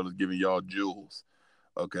game. This girl is giving y'all jewels.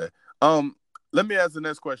 Okay. Let me ask the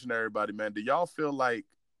next question to everybody, man. Do y'all feel like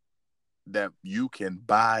that you can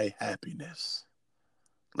buy happiness?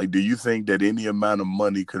 Like, do you think that any amount of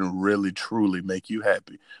money can really, truly make you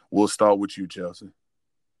happy? We'll start with you, Chelsea.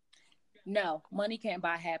 No, money can't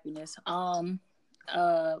buy happiness.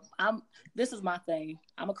 This is my thing.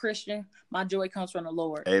 I'm a Christian. My joy comes from the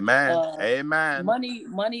Lord. Amen. Amen.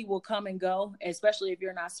 Money will come and go, especially if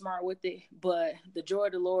you're not smart with it. But the joy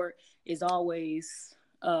of the Lord is always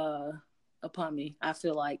upon me, I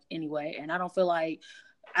feel like, anyway. And I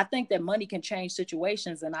think that money can change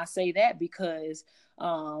situations. And I say that because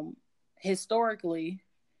historically,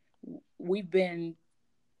 we've been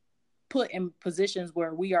put in positions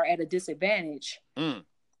where we are at a disadvantage. This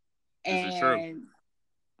is true.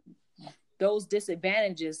 Those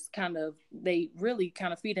disadvantages they really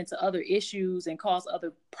feed into other issues and cause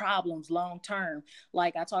other problems long term.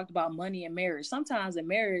 Like I talked about money in marriage. Sometimes in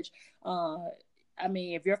marriage,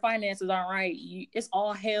 if your finances aren't right, it's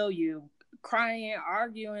all hell. You crying,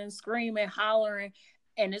 arguing, screaming, hollering,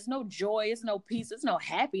 and there's no joy, it's no peace, it's no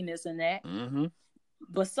happiness in that. Mm-hmm.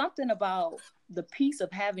 But something about the piece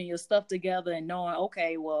of having your stuff together and knowing,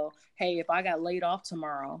 okay, well, hey, if I got laid off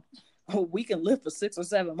tomorrow, we can live for 6 or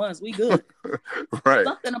 7 months. We good. Right.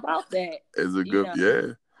 Something about that. It's a good,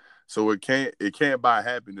 yeah. So it can't buy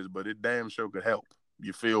happiness, but it damn sure could help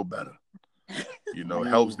you feel better. You know,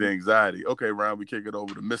 helps the anxiety. Okay, Ryan, we kick it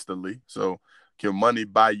over to Mr. Lee. So can money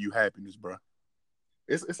buy you happiness, bro?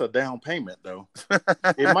 It's a down payment though.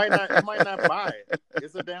 It might not buy it.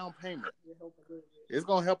 It's a down payment. It's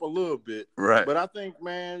gonna help a little bit. Right. But I think,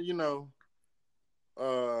 man, you know,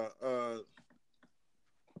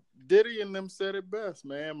 Diddy and them said it best,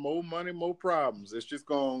 man. More money, more problems. It's just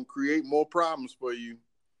gonna create more problems for you.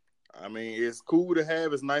 I mean, it's cool to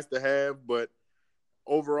have, it's nice to have, but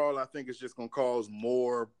overall, I think it's just gonna cause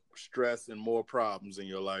more stress and more problems in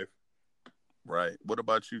your life. Right. What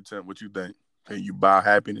about you, Tim? What you think? Can you buy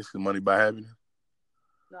happiness? Can money buy happiness?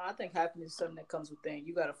 No, I think happiness is something that comes within.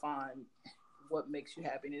 You got to find what makes you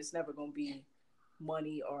happy. And it's never going to be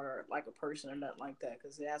money or like a person or nothing like that,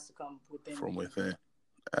 because it has to come within. From within.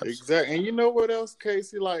 Absolutely. Exactly. And you know what else,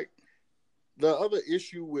 Casey? Like, the other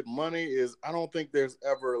issue with money is I don't think there's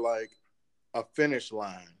ever like a finish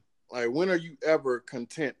line. Like, when are you ever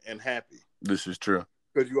content and happy? This is true.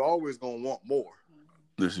 Because you're always going to want more.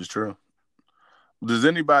 This is true. Does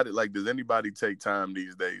anybody take time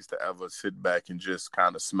these days to ever sit back and just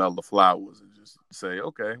kind of smell the flowers and just say,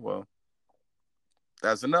 okay, well,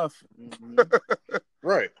 that's enough. Mm-hmm.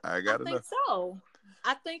 Right. I think enough. So.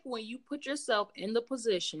 I think when you put yourself in the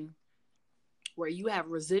position where you have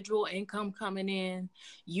residual income coming in,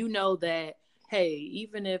 you know that, hey,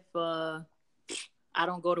 even if I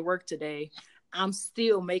don't go to work today, I'm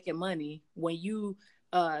still making money. When you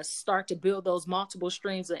start to build those multiple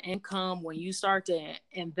streams of income, when you start to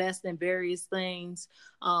invest in various things,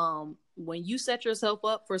 when you set yourself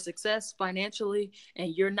up for success financially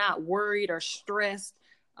and you're not worried or stressed,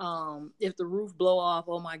 if the roof blow off,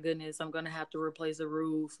 oh my goodness, I'm going to have to replace the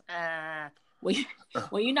roof. When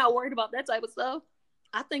you're not worried about that type of stuff,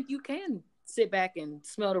 I think you can sit back and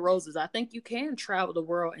smell the roses. I think you can travel the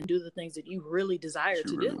world and do the things that you really desire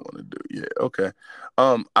to do. Want to do. Yeah. Okay.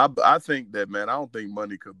 I think that, man, I don't think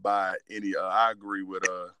money could buy any, I agree with,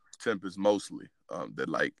 Tempest mostly, that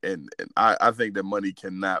like, and I think that money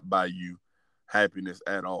cannot buy you happiness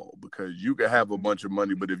at all, because you can have a bunch of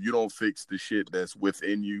money, but if you don't fix the shit that's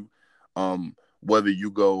within you, whether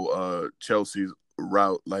you go, Chelsea's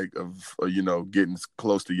route, like of, getting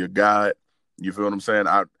close to your God, you feel what I'm saying?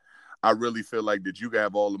 I really feel like that you can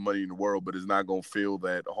have all the money in the world, but it's not going to fill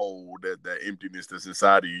that hole, that emptiness that's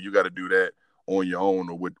inside of you. You got to do that on your own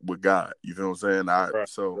or with God. You feel what I'm saying?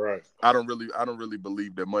 Right. I don't really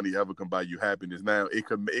believe that money ever can buy you happiness. Now, it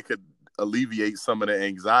could alleviate some of the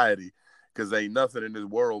anxiety, because ain't nothing in this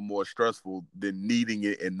world more stressful than needing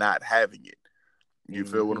it and not having it. You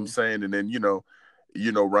feel what I'm saying? And then,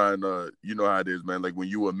 Ryan, you know how it is, man. Like, when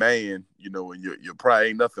you a man, and your pride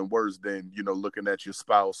ain't nothing worse than, looking at your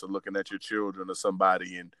spouse or looking at your children or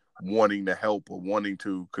somebody and wanting to help or wanting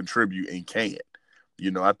to contribute and can't.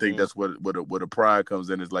 I think that's what a pride comes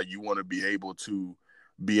in, is like, you want to be able to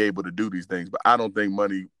do these things. But I don't think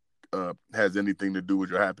money has anything to do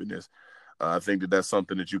with your happiness. I think that that's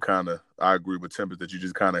something that you I agree with Tempest, that you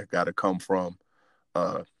just kind of got to come from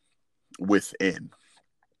within.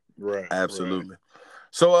 Right. Absolutely. Right.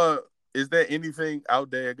 So, is there anything out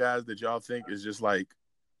there, guys, that y'all think is just like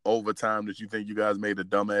over time that you think you guys made a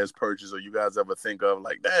dumbass purchase, or you guys ever think of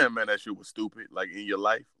like, damn, man, that shit was stupid, like in your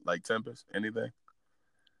life, like Tempest? Anything?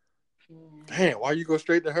 Damn, why you go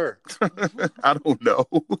straight to her? I don't know.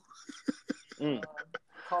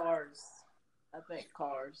 Cars. I think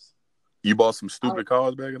cars. You bought some stupid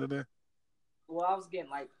cars back in the day? Well, I was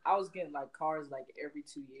getting cars like every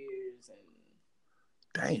 2 years, and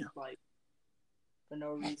damn, like for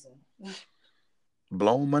no reason.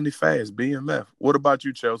 Blowing money fast, BMF. What about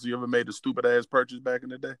you, Chelsea? You ever made a stupid ass purchase back in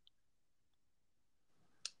the day?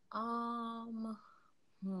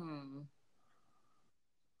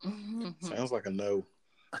 Sounds like a no.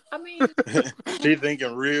 I mean, she's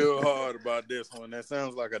thinking real hard about this one. That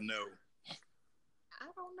sounds like a no. I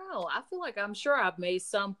don't know. I feel like I'm sure I've made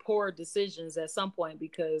some poor decisions at some point,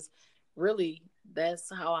 because really that's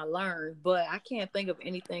how I learned. But I can't think of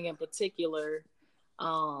anything in particular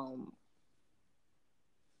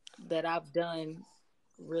that I've done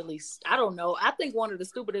really. I don't know. I think one of the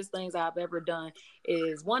stupidest things I've ever done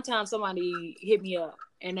is one time somebody hit me up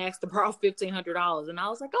and asked to borrow $1,500, and I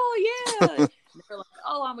was like, "Oh yeah." And they're like,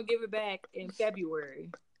 "Oh, I'm gonna give it back in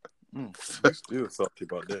February." You still salty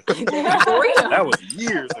about that? That was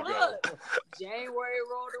years ago. January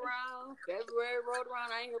rolled around, February rolled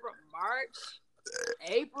around. I ain't heard from March.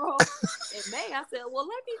 April and May. I said, well,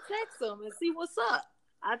 let me text him and see what's up.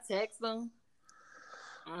 I text him.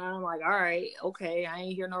 I'm like, all right, okay. I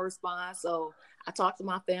ain't hear no response. So I talked to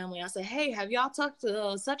my family. I said, hey, have y'all talked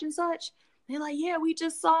to such and such? They're like, yeah, we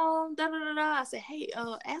just saw him. Da da da da. I said, hey,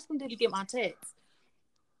 ask him, did he get my text?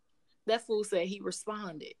 That fool said he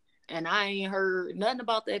responded, and I ain't heard nothing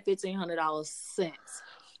about that $1,500 since.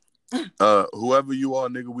 Whoever you are,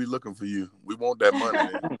 nigga, we looking for you. We want that money,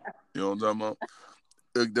 nigga. You know what I'm talking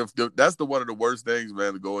about? That's one of the worst things,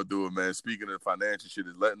 man, to going through it, man. Speaking of financial shit,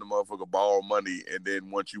 is letting the motherfucker borrow money, and then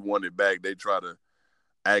once you want it back, they try to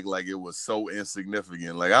act like it was so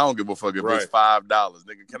insignificant. Like, I don't give a fuck if it's $5,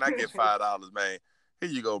 nigga. Can I get $5, man? Here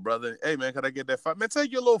you go, brother. Hey, man, can I get that $5? Man,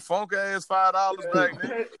 take your little funk ass $5 back,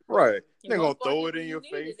 nigga. Right. They're gonna throw it in your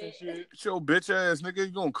face and shit. It's your bitch ass, nigga.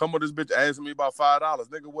 You gonna come with this bitch asking me about $5.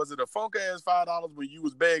 Nigga, was it a funk ass $5 when you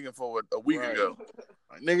was begging for it a week ago?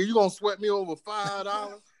 Like, nigga, you gonna sweat me over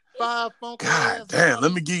 $5? $5 funk ass. God damn,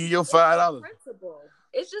 let me give you your $5.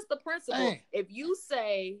 It's just the principle. Dang. If you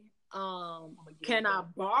say, can I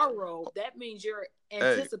borrow? That means you're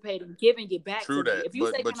anticipating giving it back to me. If you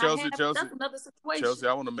say, can Chelsea, I have, that's another situation. Chelsea,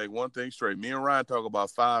 I want to make one thing straight. Me and Ryan talk about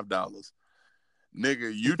 $5.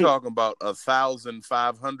 Nigga, you talking about $1,500.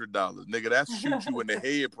 Nigga, that's shoot you in the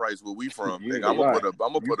head price where we from. Nigga, I'm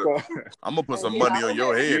gonna put some money on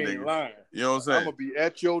your head, nigga. You know what I'm saying? I'm gonna be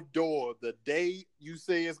at your door the day you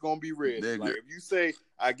say it's gonna be ready. Nigga. Like if you say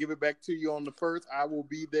I give it back to you on the 1st, I will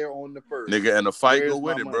be there on the 1st. Nigga, and the fight go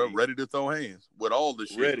with it, bro. Ready to throw hands with all the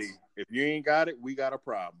shit. Ready. If you ain't got it, we got a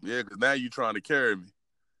problem. Yeah, because now you trying to carry me.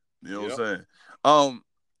 You know what I'm saying?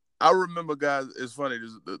 I remember, guys, it's funny.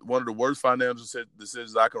 One of the worst financial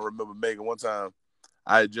decisions I can remember making. One time,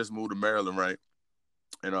 I had just moved to Maryland, right?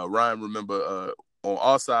 And Ryan remember on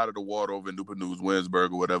our side of the water over in Newport News,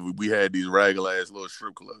 Winsburg or whatever, we had these ragged-ass little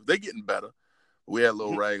strip clubs. They getting better. We had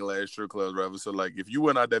little ragged-ass strip clubs, right? So, like, if you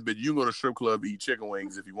went out that bitch, you can go to strip club, eat chicken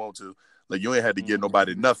wings if you want to. Like, you ain't had to give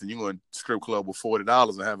nobody nothing. You go to strip club with $40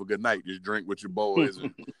 and have a good night. Just drink with your boys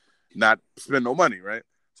and not spend no money, right?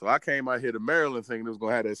 So I came out here to Maryland thinking it was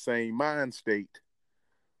going to have that same mind state.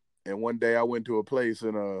 And one day I went to a place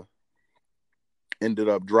and ended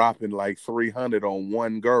up dropping like $300 on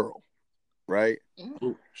one girl, right?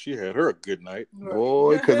 Ooh, she had her a good night.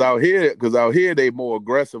 Boy, because out here they more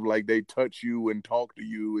aggressive. Like they touch you and talk to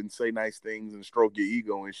you and say nice things and stroke your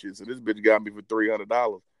ego and shit. So this bitch got me for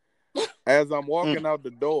 $300. As I'm walking out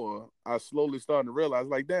the door, I slowly started to realize,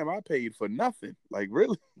 like, damn, I paid for nothing. Like,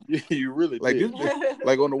 really? You really like did.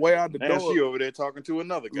 Like on the way out the door, she over there talking to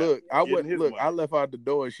another guy. Look, I left out the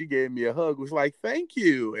door and she gave me a hug. Was like, thank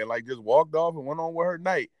you, and like just walked off and went on with her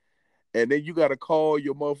night. And then you got to call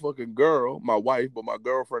your motherfucking girl, my wife, but my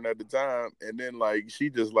girlfriend at the time, and then like she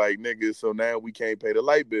just like, nigga, so now we can't pay the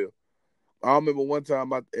light bill. I remember one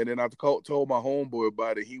time, I told my homeboy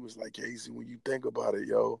about it. He was like, Casey, when you think about it,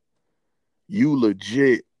 yo, you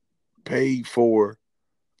legit paid for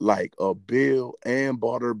like a bill and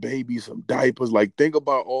bought her baby some diapers. Like, think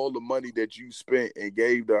about all the money that you spent and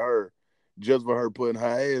gave to her just for her putting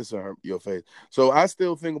her ass on your face. So I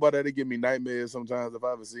still think about that. It give me nightmares sometimes. If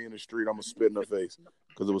I ever see her in the street, I'm going to spit in her face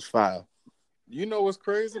because it was foul. You know what's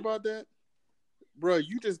crazy about that? Bro,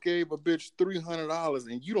 you just gave a bitch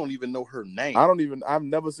 $300 and you don't even know her name. I've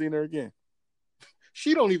never seen her again.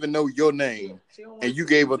 She don't even know your name, and you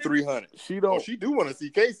gave her $300. She don't. Oh, she do want to see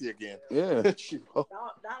Casey again. Yeah.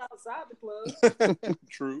 Not outside the club.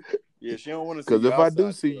 True. Yeah, she don't want to see. Because if I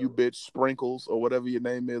do see you, bitch, Sprinkles or whatever your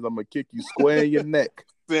name is, I'm gonna kick you square in your neck.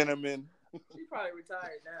 Cinnamon. She probably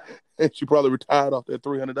retired now. And she probably retired off that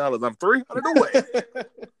 $300. I'm $300 away.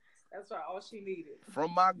 That's right. All she needed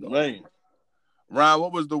from my name. Ryan,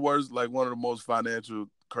 what was the worst, like one of the most financial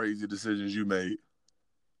crazy decisions you made?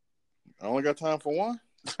 I only got time for one.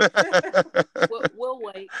 We'll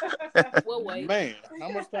wait. We'll wait. Man,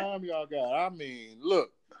 how much time y'all got? I mean,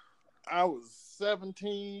 look, I was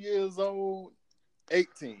 17 years old,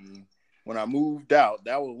 18 when I moved out.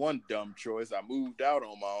 That was one dumb choice. I moved out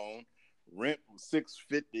on my own. Rent was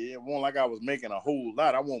 $650. It wasn't like I was making a whole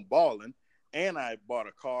lot. I wasn't balling. And I bought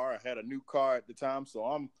a car. I had a new car at the time, so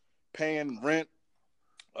I'm paying rent,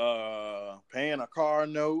 paying a car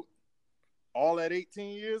note, all at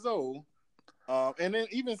 18 years old. And then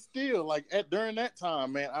even still, like during that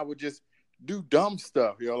time, man, I would just do dumb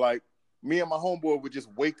stuff. You know, like me and my homeboy would just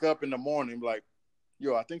wake up in the morning like,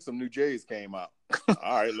 yo, I think some new J's came out.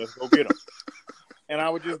 All right, let's go get them. And I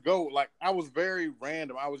would just go, like, I was very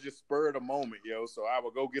random. I was just spur of the moment, yo. So I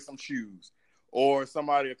would go get some shoes. Or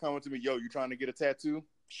somebody would come up to me, yo, you trying to get a tattoo?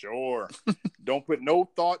 Sure. Don't put no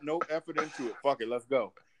thought, no effort into it. Fuck it, let's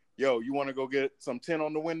go. Yo, you want to go get some tint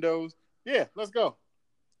on the windows? Yeah, let's go.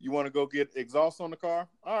 You want to go get exhaust on the car?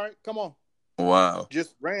 All right, come on. Wow.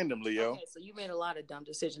 Just randomly, yo. Okay, so you made a lot of dumb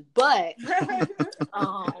decisions. But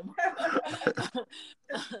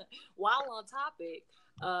while on topic,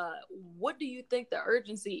 what do you think the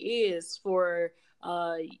urgency is for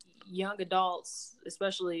young adults,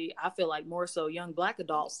 especially I feel like more so young Black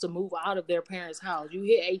adults, to move out of their parents' house? You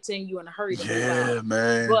hit 18, you in a hurry to move out. Yeah,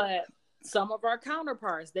 man. But some of our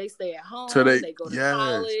counterparts, they stay at home, they go to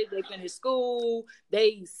college, they finish school,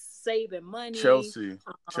 they saving money. Chelsea,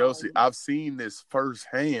 I've seen this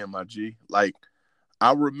firsthand, my G. Like,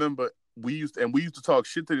 I remember we used to talk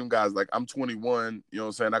shit to them guys. Like, I'm 21, you know what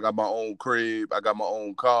I'm saying? I got my own crib, I got my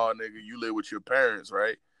own car, nigga. You live with your parents,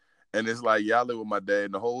 right? And it's like, y'all live with my dad.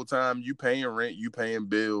 And the whole time you paying rent, you paying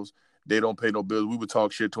bills. They don't pay no bills. We would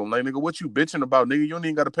talk shit to them. Like, nigga, what you bitching about, nigga? You don't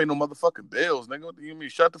even got to pay no motherfucking bills, nigga. You mean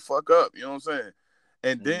shut the fuck up? You know what I'm saying?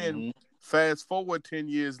 And then fast forward 10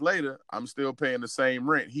 years later, I'm still paying the same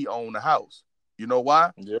rent. He owned the house. You know why?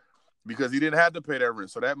 Yep. Because he didn't have to pay that rent.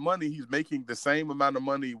 So that money, he's making the same amount of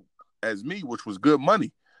money as me, which was good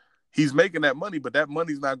money. He's making that money, but that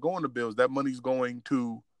money's not going to bills. That money's going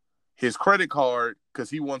to his credit card because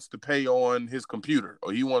he wants to pay on his computer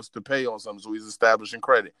or he wants to pay on something. So he's establishing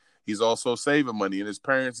credit. He's also saving money, and his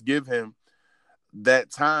parents give him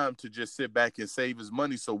that time to just sit back and save his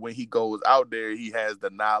money. So when he goes out there, he has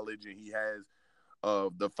the knowledge and he has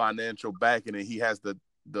the financial backing and he has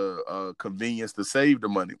the convenience to save the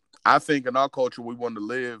money. I think in our culture, we want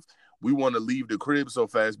to leave the crib so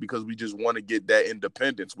fast because we just want to get that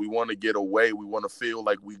independence. We want to get away. We want to feel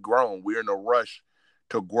like we grown. We're in a rush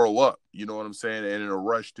to grow up, you know what I'm saying? And in a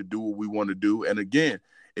rush to do what we want to do. And again,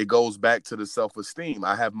 it goes back to the self-esteem.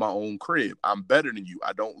 I have my own crib. I'm better than you.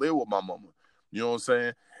 I don't live with my mama. You know what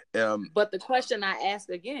I'm saying? But the question I ask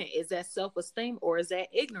again, is that self-esteem or is that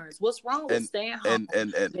ignorance? What's wrong with staying home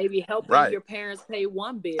and maybe helping your parents pay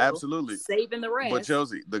one bill? Absolutely. Saving the rest. But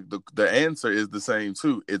Chelsea, the answer is the same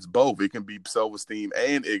too. It's both. It can be self-esteem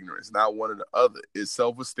and ignorance, not one or the other. It's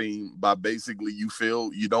self-esteem by basically you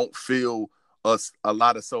don't feel a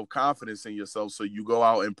lot of self-confidence in yourself, so you go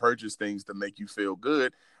out and purchase things to make you feel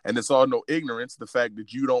good. And it's all no ignorance, the fact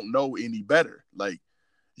that you don't know any better. Like,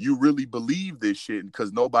 you really believe this shit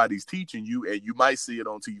because nobody's teaching you, and you might see it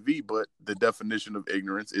on TV, but the definition of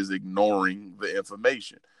ignorance is ignoring the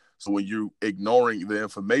information. So when you're ignoring the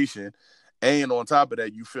information, and on top of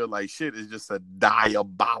that, you feel like shit is just a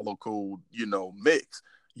diabolical, mix.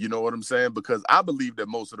 You know what I'm saying? Because I believe that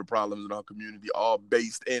most of the problems in our community are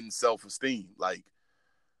based in self-esteem. Like,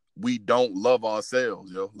 we don't love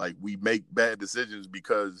ourselves, Like, we make bad decisions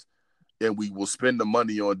and we will spend the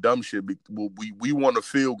money on dumb shit. We want to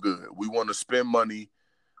feel good. We want to spend money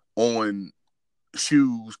on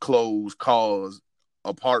shoes, clothes, cars,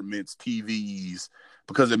 apartments, TVs,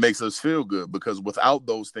 because it makes us feel good. Because without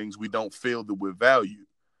those things, we don't feel that we're valued.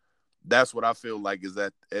 That's what I feel like is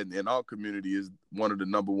that in our community is one of the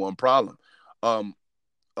number one problem.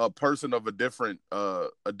 A person of a different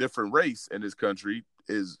race in this country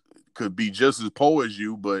could be just as poor as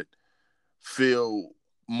you, but feel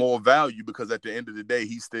more value because at the end of the day,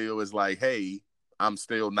 he still is like, hey, I'm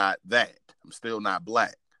still not that. I'm still not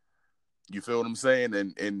black. You feel what I'm saying?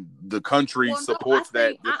 And the country supports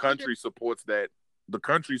that. The country supports that. The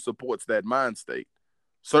country supports that mind state.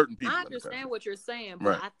 Certain people. I understand what you're saying,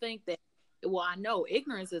 but I think that, I know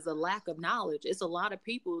ignorance is a lack of knowledge. It's a lot of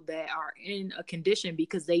people that are in a condition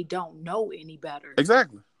because they don't know any better.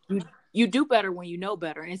 Exactly. You do better when you know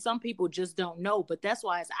better. And some people just don't know. But that's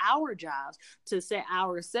why it's our jobs to set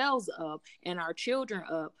ourselves up and our children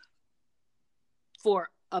up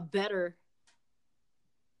for a better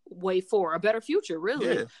way forward, a better future,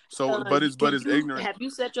 really. Yeah. So, but it's ignorant. Have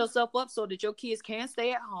you set yourself up so that your kids can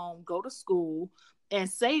stay at home, go to school, and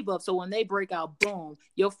save up so when they break out, boom,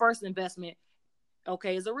 your first investment,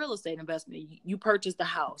 okay, is a real estate investment. You purchase the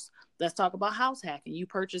house. Let's talk about house hacking. You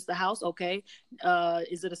purchase the house, okay.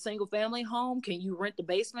 Is it a single family home? Can you rent the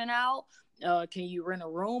basement out? Can you rent a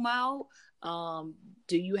room out?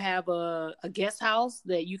 Do you have a guest house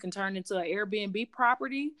that you can turn into an Airbnb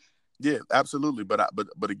property? Yeah, absolutely. But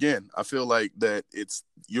again, I feel like that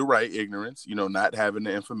you're right, ignorance, not having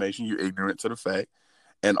the information, you're ignorant to the fact.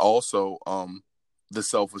 And also the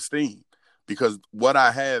self-esteem, because what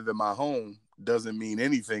I have in my home doesn't mean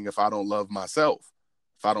anything if I don't love myself.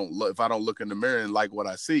 If I don't look in the mirror and like what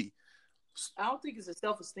I see. I don't think it's a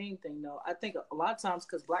self-esteem thing, though. I think a lot of times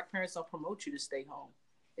because Black parents don't promote you to stay home.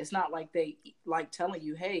 It's not like they like telling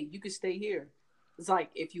you, hey, you can stay here. It's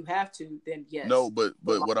like, if you have to, then yes. No, but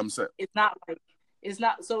what I'm saying, it's not.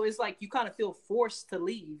 So it's like you kind of feel forced to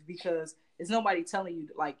leave because there's nobody telling you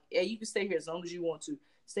like, hey, you can stay here as long as you want to.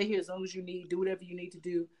 stay here as long as you need, do whatever you need to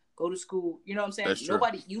do, go to school. You know what I'm saying? That's true.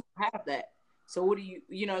 Nobody, you have that. So what do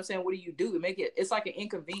you know what I'm saying? What do you do to make it? It's like an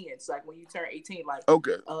inconvenience. Like when you turn 18, like,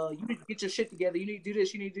 okay, you need to get your shit together. You need to do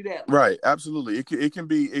this. You need to do that. Right. Absolutely. It can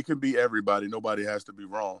be everybody. Nobody has to be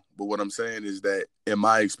wrong. But what I'm saying is that in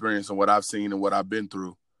my experience and what I've seen and what I've been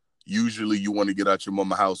through, usually you want to get out your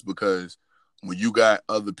mama house because when you got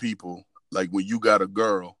other people, like when you got a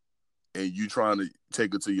girl and you trying to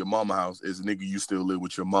take her to your mama house, as a nigga, you still live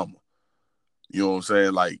with your mama. You know what I'm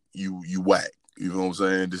saying? Like you whack. You know what I'm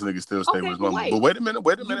saying? This nigga still stay with his mama. But wait a minute.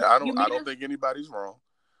 I don't think anybody's wrong.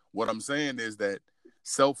 What I'm saying is that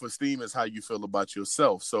self-esteem is how you feel about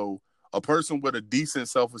yourself. So a person with a decent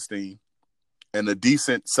self-esteem and a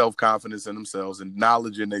decent self-confidence in themselves and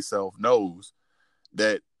knowledge in themselves knows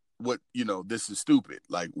that this is stupid.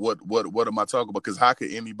 Like what am I talking about? Because how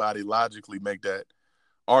could anybody logically make that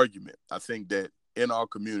argument? I think that in our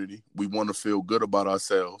community, we want to feel good about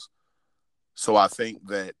ourselves. So I think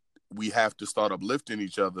that we have to start uplifting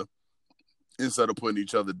each other instead of putting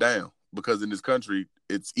each other down. Because in this country,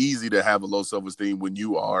 it's easy to have a low self-esteem when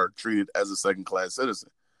you are treated as a second-class citizen.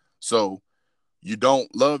 So you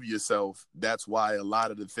don't love yourself. That's why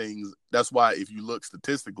if you look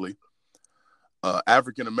statistically,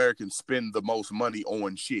 African Americans spend the most money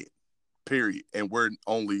on shit, period. And we're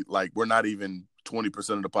not even 20%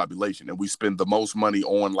 of the population. And we spend the most money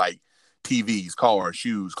on like TVs, cars,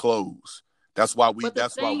 shoes, clothes. That's why we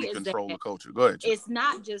control the culture. Go ahead. It's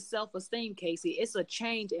not just self-esteem, Casey. It's a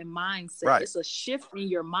change in mindset. Right. It's a shift in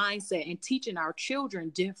your mindset and teaching our children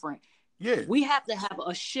different. Yeah. We have to have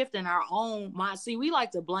a shift in our own mind. See, we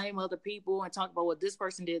like to blame other people and talk about what this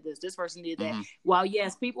person did this person did that. Mm-hmm. While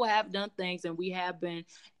yes, people have done things and we have been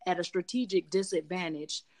at a strategic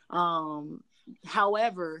disadvantage.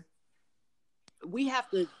 However, we have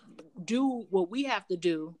to do what we have to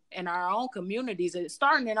do in our own communities,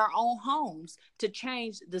 starting in our own homes, to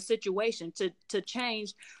change the situation, to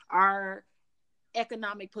change our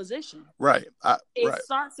economic position. Right. It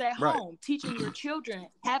starts at home, teaching your children,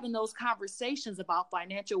 having those conversations about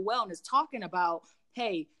financial wellness, talking about,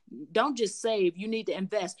 hey, don't just save, you need to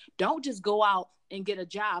invest. Don't just go out and get a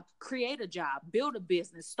job, create a job, build a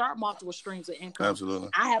business, start multiple streams of income. Absolutely.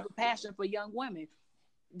 I have a passion for young women.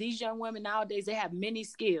 These young women nowadays, they have many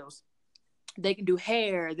skills. They can do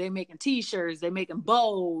hair, they're making t-shirts, they're making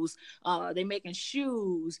bows, they're making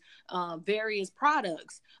shoes, various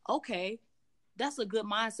products. Okay, that's a good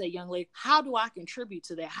mindset, young lady. How do I contribute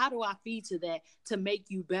to that? How do I feed to that to make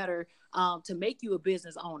you better, to make you a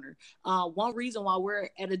business owner? One reason why we're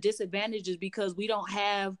at a disadvantage is because we don't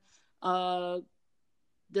have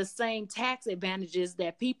the same tax advantages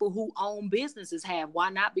that people who own businesses have. Why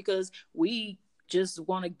not? Because we just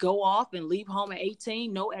want to go off and leave home at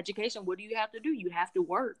 18, no education. What do you have to do? You have to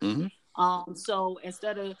work. Mm-hmm. So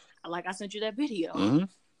instead of, like, I sent you that video.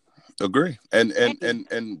 Mm-hmm. Agree.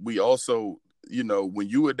 And we also, when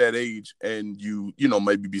you at that age and you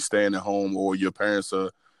maybe be staying at home, or your parents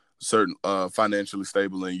are certain financially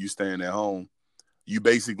stable and you staying at home, you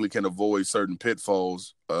basically can avoid certain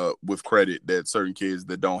pitfalls with credit that certain kids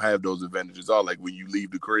that don't have those advantages are. Like when you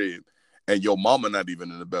leave the crib and your mama not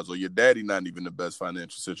even in the best, or your daddy not even in the best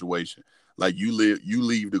financial situation. Like you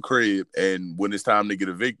leave the crib, and when it's time to get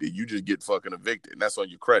evicted, you just get fucking evicted, and that's on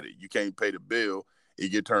your credit. You can't pay the bill, it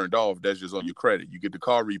get turned off. That's just on your credit. You get the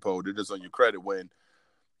car repoed, it's just on your credit.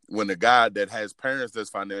 When the guy that has parents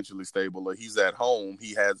that's financially stable, or he's at home,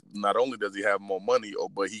 he has, not only does he have more money,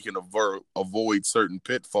 but he can avoid certain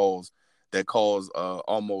pitfalls that cause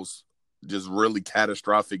almost just really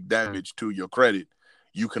catastrophic damage to your credit.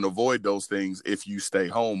 You can avoid those things if you stay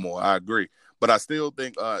home more. I agree. But I still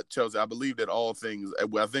think, Chelsea, I believe that all things,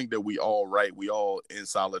 I think that we all in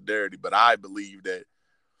solidarity, but I believe that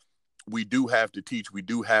we do have to teach, we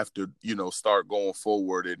do have to, start going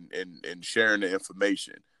forward and sharing the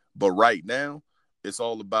information. But right now, it's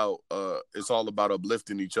all about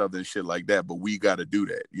uplifting each other and shit like that. But we got to do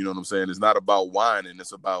that. You know what I'm saying? It's not about whining.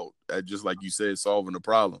 It's about, just like you said, solving the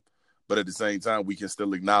problem. But at the same time, we can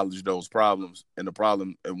still acknowledge those problems. And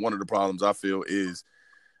one of the problems I feel is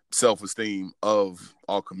self-esteem of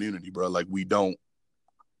our community, bro. Like we don't,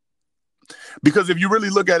 because if you really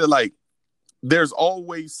look at it, like there's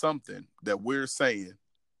always something that we're saying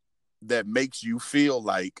that makes you feel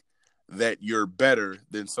like that you're better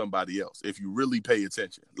than somebody else. If you really pay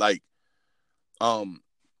attention, like,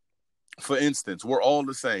 for instance, we're all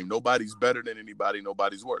the same. Nobody's better than anybody.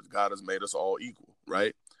 Nobody's worse. God has made us all equal,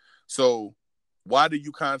 right? So why do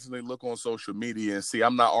you constantly look on social media and see,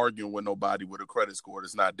 I'm not arguing with nobody with a credit score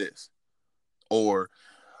that's not this, or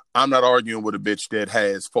I'm not arguing with a bitch that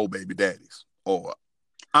has 4 baby daddies, or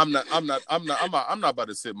I'm not about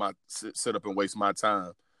to sit up and waste my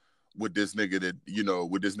time with this nigga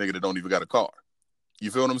that don't even got a car. You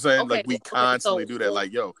feel what I'm saying? Okay, like we constantly do that.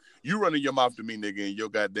 Like, yo, you running your mouth to me, nigga, and your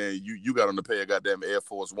goddamn you got on the pair of goddamn Air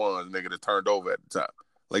Force Ones, nigga, that turned over at the time.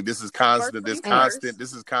 Like this is constant.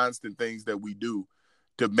 This is constant things that we do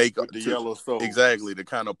to make with the yellow soul. Exactly, to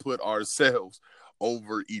kind of put ourselves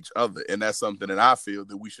over each other. And that's something that I feel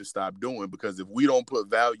that we should stop doing, because if we don't put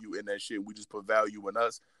value in that shit, we just put value in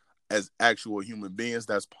us as actual human beings.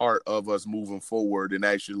 That's part of us moving forward and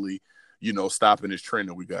actually, stopping this trend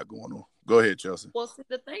that we got going on. Go ahead, Chelsea. Well, see,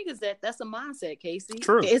 the thing is that's a mindset, Casey.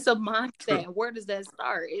 True. It's a mindset. True. Where does that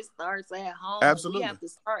start? It starts at home. Absolutely. We have to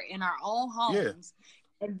start in our own homes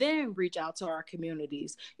and then reach out to our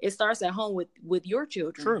communities. It starts at home with your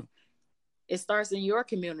children. True. It starts in your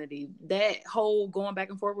community. That whole going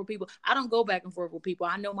back and forth with people. I don't go back and forth with people.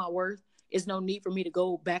 I know my worth. There's no need for me to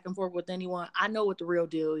go back and forth with anyone. I know what the real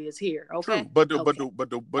deal is here. Okay. True. But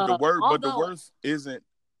the worth isn't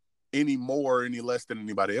any more or any less than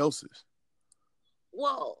anybody else's.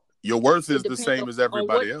 Well, your worth is the same as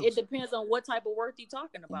everybody else. It depends on what type of worth you're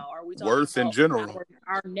talking about. Are we talking worth about in general?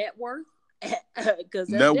 Our net worth? Because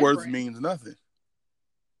net worth means nothing.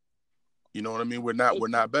 You know what I mean? We're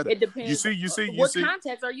not better. It depends. You see. What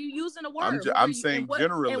context are you using the word? I'm saying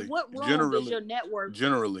generally. And what role does your net worth?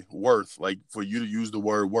 Generally, worth. Like for you to use the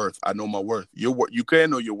word worth, I know my worth. You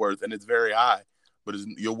can know your worth, and it's very high, but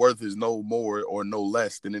your worth is no more or no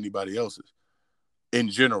less than anybody else's. In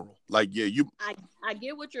general, like I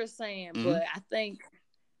get what you're saying, but I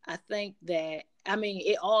think that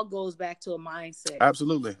it all goes back to a mindset.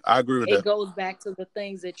 Absolutely, I agree with that. It goes back to the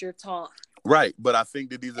things that you're taught. Right, but I think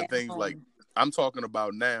that these are things like I'm talking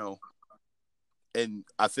about now, and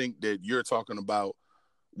I think that you're talking about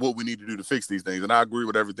what we need to do to fix these things, and I agree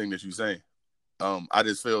with everything that you're saying. I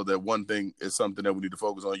just feel that one thing is something that we need to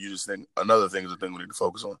focus on. You just think another thing is a thing we need to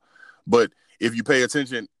focus on. But if you pay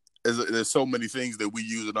attention, there's so many things that we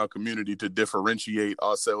use in our community to differentiate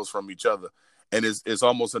ourselves from each other, and it's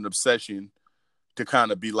almost an obsession to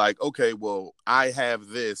kind of be like, okay, well, I have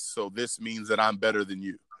this, so this means that I'm better than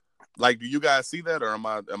you. Like, do you guys see that, or am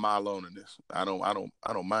I alone in this? I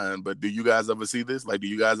don't mind, but do you guys ever see this? Like, do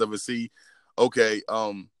you guys ever see, okay,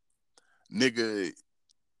 nigga,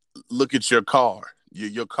 look at your car.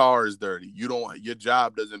 Your car is dirty. Your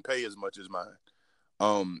job doesn't pay as much as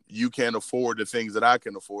mine. You can't afford the things that I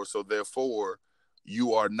can afford, so therefore,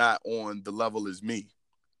 you are not on the level as me.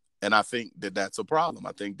 And I think that that's a problem.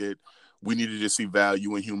 I think that we need to just see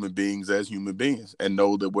value in human beings as human beings and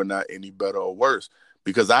know that we're not any better or worse.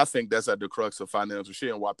 Because I think that's at the crux of financial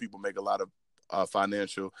shit and why people make a lot of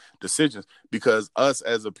financial decisions. Because us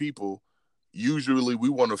as a people, usually we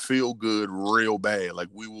want to feel good real bad. Like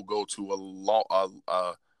we will go to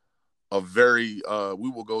we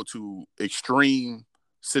will go to extreme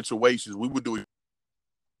situations. We would do it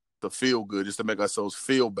to feel good, just to make ourselves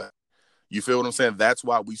feel bad. You feel what I'm saying? That's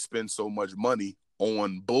why we spend so much money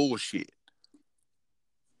on bullshit.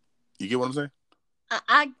 You get what I'm saying?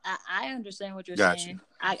 I understand what you're saying.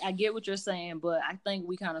 I get what you're saying, but I think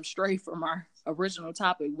we kind of stray from our original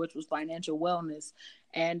topic, which was financial wellness.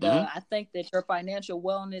 And I think that your financial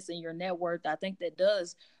wellness and your net worth, I think that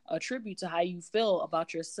does attribute to how you feel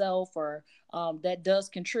about yourself, or that does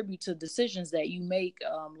contribute to decisions that you make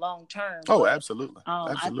long term. Oh, absolutely.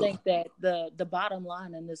 I think that the bottom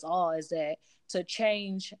line in this all is that to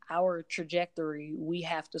change our trajectory, we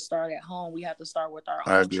have to start at home. We have to start with our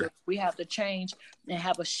own children. We have to change and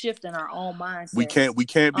have a shift in our own mindset. We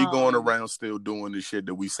can't be going around still doing the shit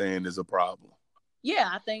that we saying is a problem. Yeah,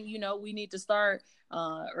 I think, we need to start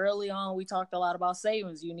early on. We talked a lot about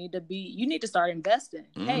savings. You need to start investing.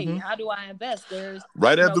 Mm-hmm. Hey, how do I invest? There's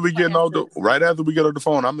after we get off the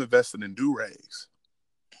phone, I'm investing in do-rags.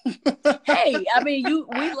 Hey, we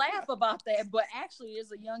laugh about that, but actually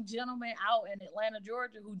there's a young gentleman out in Atlanta,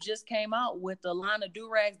 Georgia, who just came out with a line of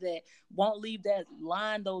do-rags that won't leave that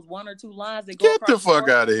line, those one or two lines that go Get the fuck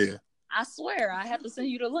out of here. I swear, I have to send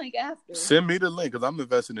you the link after. Send me the link, because I'm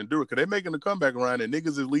investing in do-rag. Because they're making a comeback around, and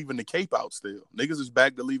niggas is leaving the cape out still. Niggas is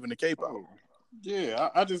back to leaving the cape out. Yeah,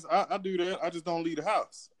 I do that. I just don't leave the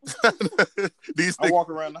house. I walk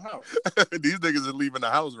around the house. These niggas are leaving the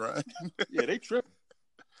house, right? Yeah, they tripping.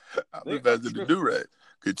 I'm investing in do-rag.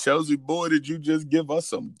 Because Chelsea, boy, did you just give us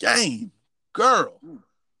some game, girl.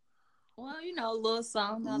 Well, a little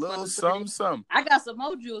something. Something. I got some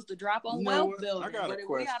more jewels to drop on wealth building. But if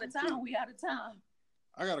we out of time, we out of time.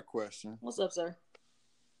 I got a question. What's up, sir?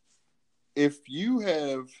 If you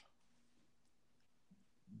have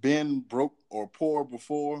been broke or poor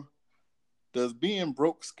before, does being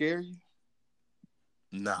broke scare you?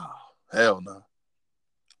 No. Hell no.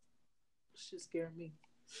 shit scared me.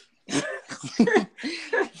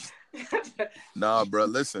 Nah, bro.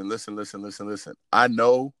 Listen. I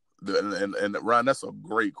know, and Ron, that's a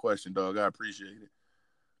great question, dog. I appreciate it.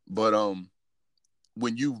 But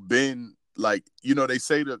when you've been like, they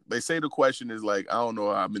say the question is like, I don't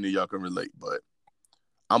know how many of y'all can relate, but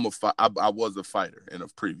I was a fighter in a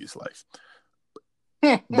previous life.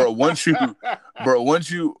 bro, once you,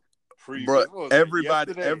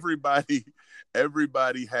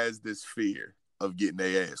 everybody has this fear of getting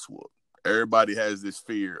their ass whooped. Everybody has this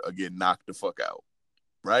fear of getting knocked the fuck out,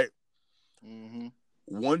 right? Mm-hmm.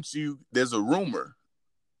 There's a rumor,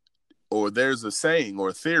 or there's a saying or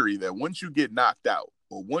a theory that once you get knocked out,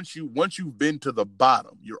 or once you've been to the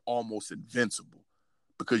bottom, you're almost invincible,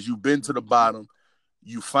 because you've been to the bottom,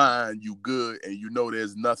 you find you good, and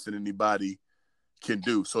there's nothing anybody can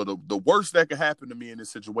do. So the worst that could happen to me in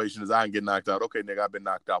this situation is I can get knocked out. Okay, nigga, I've been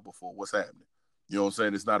knocked out before. What's happening? You know what I'm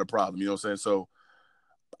saying? It's not a problem. You know what I'm saying? So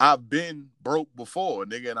I've been broke before,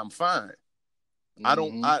 nigga, and I'm fine.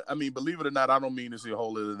 Mm-hmm. I mean, believe it or not, I don't mean to see a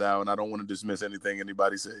whole little down, and I don't want to dismiss anything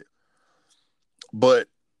anybody said. But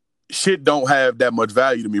shit don't have that much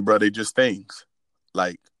value to me, bro. They just things.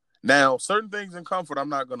 Like, now, certain things in comfort, I'm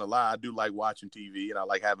not going to lie. I do like watching TV, and I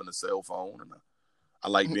like having a cell phone, and I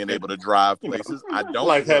like being able to drive places. I don't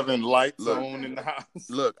like having lights on in the house.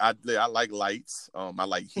 Look, I like lights. I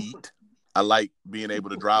like heat. I like being able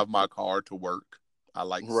to drive my car to work. I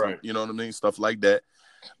like, you know what I mean? Stuff like that.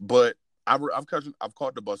 But I've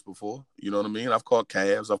caught the bus before. You know what I mean? I've caught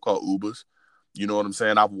cabs. I've caught Ubers. You know what I'm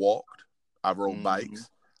saying? I've walked. I've rode bikes.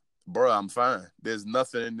 Bro, I'm fine. There's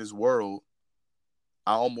nothing in this world.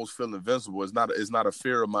 I almost feel invincible. It's not a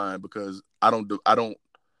fear of mine, because I don't.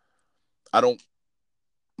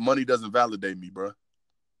 Money doesn't validate me, bro.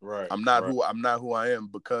 Right. I'm not who I am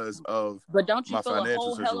because of. But don't you my feel a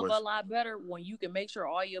whole situation. hell of a lot better when you can make sure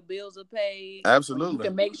all your bills are paid? Absolutely. You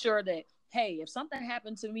can make sure that, hey, if something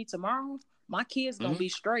happened to me tomorrow, my kid's gonna be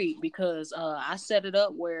straight, because I set it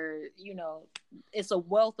up where it's a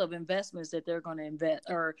wealth of investments that they're gonna invest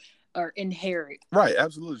or inherit. Right.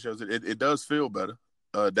 Absolutely, Chelsea. It does feel better.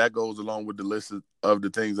 That goes along with the list of the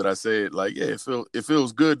things that I said. Like, yeah, it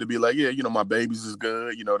feels good to be like, yeah, my babies is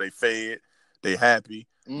good. They fed, they happy.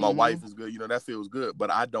 My wife is good. That feels good.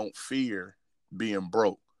 But I don't fear being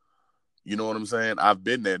broke. You know what I'm saying? I've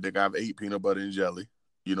been there, nigga. I've ate peanut butter and jelly.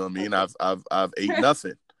 You know what I mean? I've ate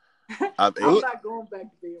nothing. I'm not going back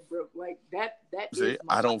to being broke like that. See,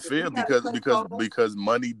 I don't fear because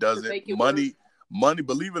money doesn't money.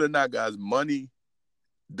 Believe it or not, guys, money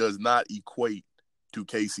does not equate to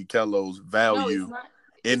Casey Kello's value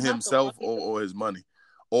in himself or his money,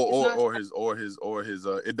 or his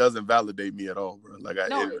it doesn't validate me at all, bro. Like,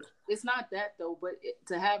 it's not that though. But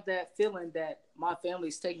to have that feeling that my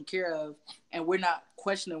family's taken care of and we're not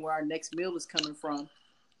questioning where our next meal is coming from,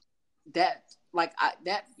 that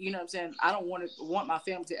you know what I'm saying, I don't want my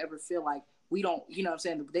family to ever feel like we don't, you know what I'm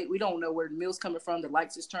saying, we don't know where the meal's coming from, the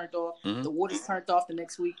lights is turned off, the water's turned off the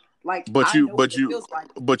next week. Like, so I don't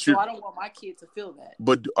want my kid to feel that.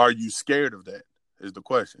 But are you scared of that? Is the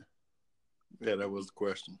question. Yeah, that was the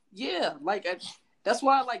question. Yeah, like that's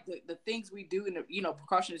why, like, the things we do and the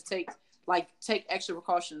precautions take extra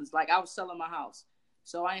precautions. Like, I was selling my house,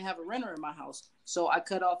 so I didn't have a renter in my house, so I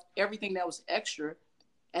cut off everything that was extra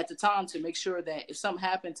at the time to make sure that if something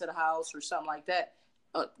happened to the house or something like that,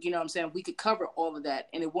 you know what I'm saying, we could cover all of that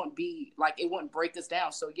and it wouldn't break us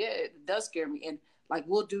down. So yeah, it does scare me. And like,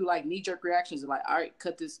 we'll do like knee-jerk reactions, like, all right,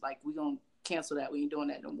 cut this, like, we're gonna cancel that, we ain't doing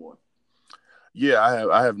that no more. Yeah,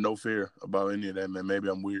 I have no fear about any of that, man. Maybe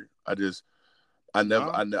I'm weird. I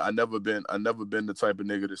never been the type of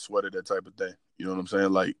nigga that sweated that type of thing. You know what I'm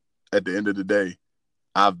saying? Like, at the end of the day,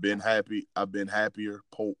 I've been happy. I've been happier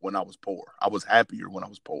when I was poor. I was happier when I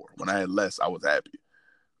was poor. When I had less, I was happy.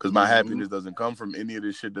 Because my happiness doesn't come from any of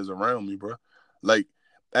this shit that's around me, bro. Like,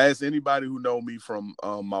 ask anybody who know me from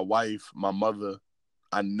my wife, my mother,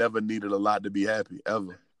 I never needed a lot to be happy,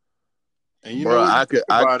 ever. And you know, I could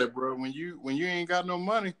about it, bro. When you ain't got no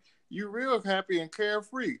money, you real happy and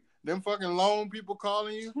carefree. Them fucking loan people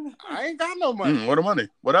calling you, I ain't got no money. What the money?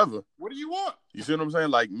 Whatever. What do you want? You see what I'm saying?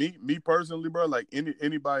 Like, me personally, bro, like,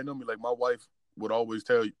 anybody know me, like, my wife would always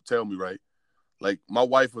tell me, right? Like, my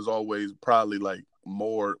wife was always probably, like,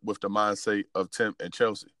 more with the mindset of Tim and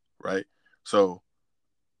Chelsea, right? So,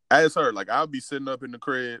 as her, like, I'll be sitting up in the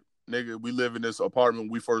crib, nigga, we live in this apartment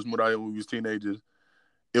when we first moved out here when we was teenagers.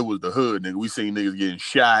 It was the hood, nigga. We seen niggas getting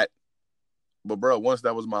shot. But, bro, once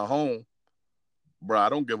that was my home, bro, I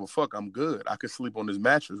don't give a fuck. I'm good. I could sleep on this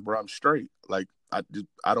mattress, bro. I'm straight. Like, I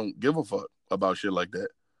don't give a fuck about shit like that.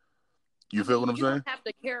 You feel what I'm saying? You don't have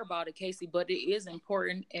to care about it, Casey, but it is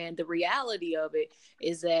important. And the reality of it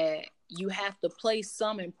is that you have to place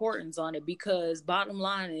some importance on it, because bottom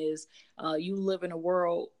line is you live in a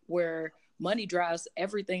world where money drives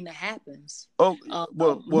everything that happens.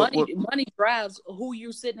 Money drives who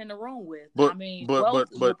you're sitting in the room with. Wealth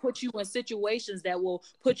will put you in situations that will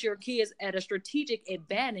put your kids at a strategic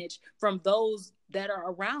advantage from those that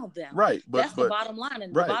are around them. Right. That's the bottom line.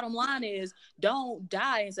 And the bottom line is, don't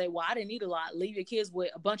die and say, well, I didn't need a lot. Leave your kids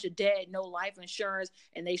with a bunch of debt, no life insurance,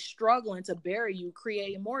 and they struggling to bury you,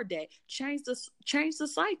 creating more debt. Change the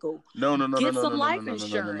cycle. Get some life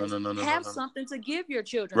insurance. Have something to give your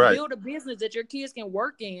children. Right. Build a business that your kids can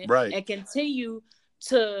work in and continue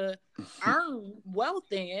to earn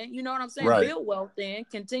wealth in, you know what I'm saying? Right. Build wealth in,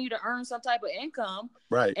 continue to earn some type of income,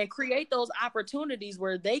 and create those opportunities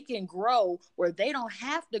where they can grow, where they don't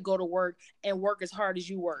have to go to work and work as hard as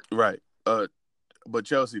you work. Right. But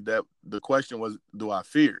Chelsea, that the question was, do I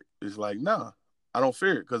fear it? It's like, no, I don't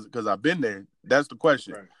fear it because I've been there. That's the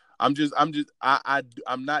question. Right.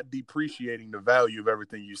 I'm not depreciating the value of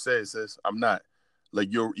everything you said, sis. I'm not. Like,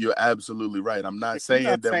 you're absolutely right. I'm not saying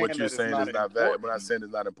that what you're saying is not valid. We're not saying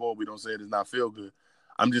it's not important. We don't say it does not feel good.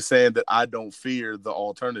 I'm just saying that I don't fear the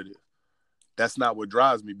alternative. That's not what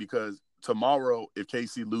drives me, because tomorrow, if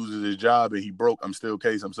KC loses his job and he broke, I'm still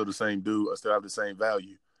Casey. I'm still the same dude. I still have the same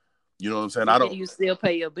value. You know what I'm saying? I don't. You still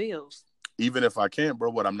pay your bills. Even if I can, bro,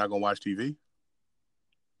 I'm not going to watch TV?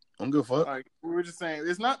 I'm good for it. Like, we're just saying,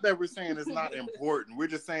 it's not that we're saying it's not important. We're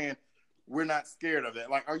just saying we're not scared of that.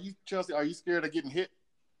 Like, are you, Chelsea, are you scared of getting hit?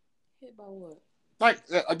 Hit by what? Like,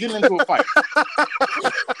 getting into a fight.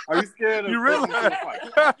 Are you scared of getting into a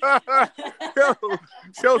fight? Yo,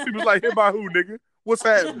 Chelsea was like, hit by who, nigga? What's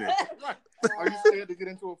happening? Right. Are you scared to get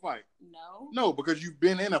into a fight? No. No, because you've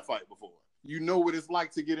been in a fight before. You know what it's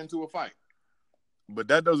like to get into a fight. But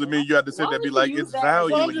that doesn't mean you have to sit there and be like, it's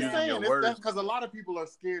value in using your words. Because a lot of people are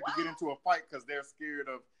scared to get into a fight because they're scared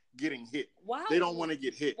of getting hit. They don't want to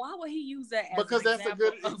get hit. Why would he use that as because that's a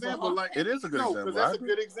good example. Like, it is a good example. Because that's a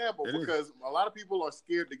good example. Because a lot of people are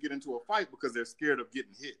scared to get into a fight because they're scared of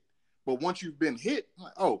getting hit. But once you've been hit,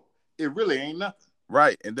 like, oh, it really ain't nothing.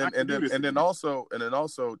 Right. And then also,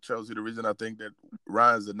 Chelsea, the reason I think that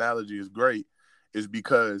Ryan's analogy is great is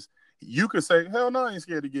because you could say, hell no, I ain't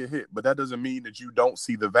scared to get hit, but that doesn't mean that you don't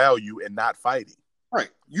see the value in not fighting. Right.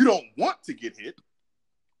 You don't want to get hit,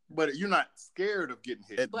 but you're not scared of getting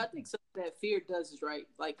hit. But I think something that fear does is, right,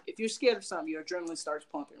 like, if you're scared of something, your adrenaline starts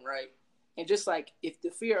pumping, right? And just like, if the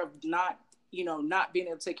fear of not being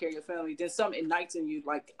able to take care of your family, then something ignites in you,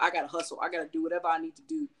 like, I gotta hustle, I gotta do whatever I need to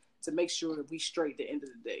do to make sure that we straight at the end of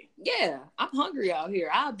the day. Yeah, I'm hungry out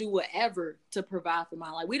here. I'll do whatever to provide for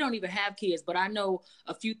my life. We don't even have kids, but I know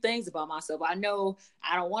a few things about myself. I know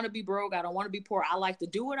I don't want to be broke. I don't want to be poor. I like to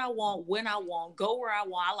do what I want, when I want, go where I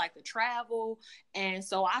want. I like to travel. And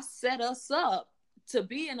so I set us up to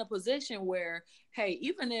be in a position where, hey,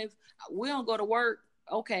 even if we don't go to work,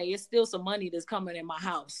 okay, it's still some money that's coming in my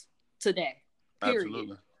house today. Period.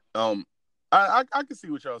 Absolutely. I can see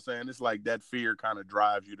what y'all saying. It's like that fear kind of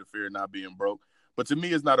drives you to fear not being broke. But to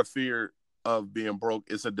me, it's not a fear of being broke.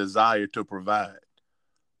 It's a desire to provide.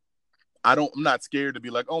 I'm not scared to be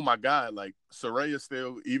like, oh my God, like Soraya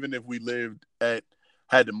still, even if we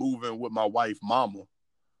had to move in with my wife, mama,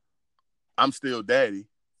 I'm still daddy.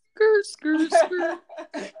 Skirt.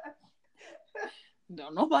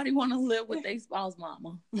 Don't nobody want to live with their spouse,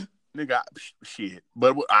 mama. Nigga, shit.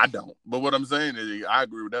 But I don't. But what I'm saying is, I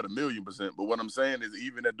agree with that 1,000,000%. But what I'm saying is,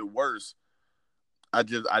 even at the worst, I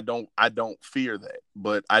don't fear that.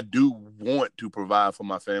 But I do want to provide for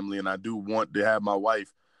my family, and I do want to have my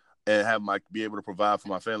wife and be able to provide for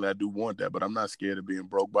my family. I do want that, but I'm not scared of being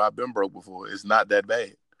broke. But I've been broke before. It's not that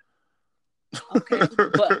bad. Okay,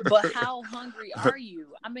 but how hungry are you?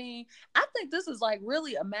 I mean, I think this is like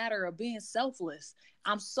really a matter of being selfless.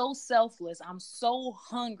 I'm so selfless. I'm so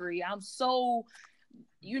hungry. I'm so,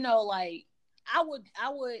 like I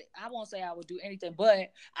won't say I would do anything,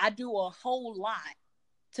 but I do a whole lot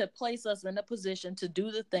to place us in a position to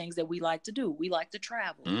do the things that we like to do. We like to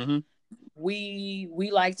travel. Mm-hmm. We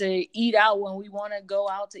like to eat out when we want to go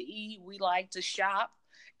out to eat. We like to shop,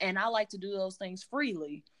 and I like to do those things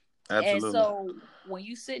freely. Absolutely. And so when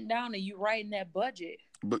you sit down and you writing that budget,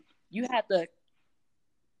 you have to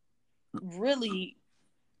really,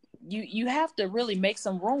 you have to really make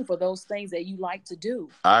some room for those things that you like to do.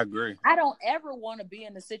 I agree. I don't ever want to be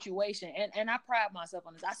in a situation, and I pride myself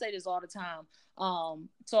on this. I say this all the time.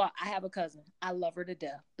 So I have a cousin. I love her to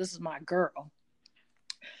death. This is my girl.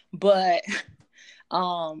 But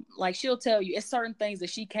Like she'll tell you it's certain things that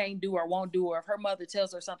she can't do or won't do, or if her mother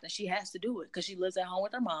tells her something, she has to do it because she lives at home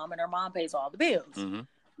with her mom and her mom pays all the bills. Mm-hmm.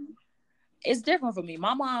 It's different for me.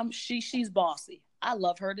 My mom, she's bossy. I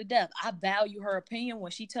love her to death. I value her opinion.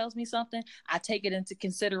 When she tells me something, I take it into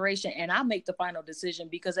consideration and I make the final decision,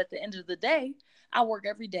 because at the end of the day, I work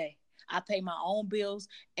every day. I pay my own bills.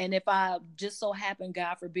 And if I just so happen,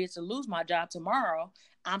 God forbid, to lose my job tomorrow,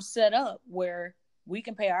 I'm set up where we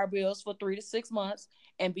can pay our bills for 3 to 6 months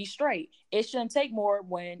and be straight. It shouldn't take more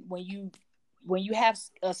when you have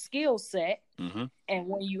a skill set, mm-hmm. and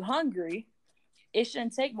when you hungry, it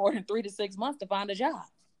shouldn't take more than 3 to 6 months to find a job.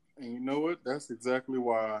 And you know what? That's exactly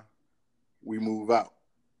why we move out.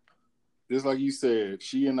 Just like you said,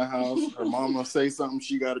 she in the house, her mama say something,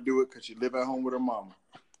 she got to do it because she live at home with her mama.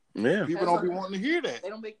 Yeah. People don't be wanting to hear that. They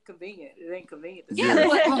don't make it convenient. It ain't convenient.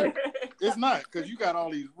 Yeah. It's not, because you got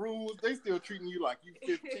all these rules. They still treating you like you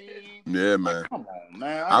 15. Yeah, man. Like, come on,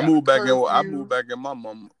 man. I moved back in my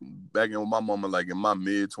mama like in my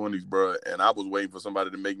mid-20s, bro, and I was waiting for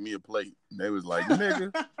somebody to make me a plate. And they was like,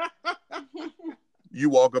 nigga, you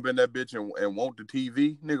walk up in that bitch and want the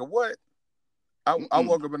TV? Nigga, what? I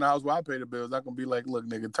walk up in the house where I pay the bills. I can be like, look,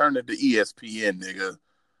 nigga, turn it to ESPN, nigga.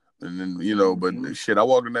 And then, but shit, I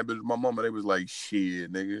walked in that bitch with my mama. They was like,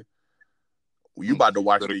 shit, nigga. You about to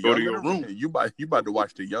watch you about to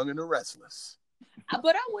watch The Young and the Restless.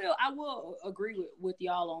 But I will agree with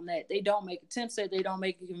y'all on that. They don't make Tim said they don't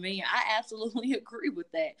make it convenient. I absolutely agree with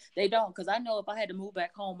that. They don't, because I know if I had to move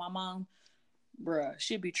back home, my mom, bruh,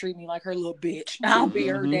 she'd be treating me like her little bitch. I'll be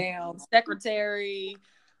her damn secretary.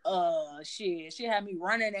 Shit, she had me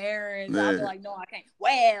running errands. I'll be like, no, I can't.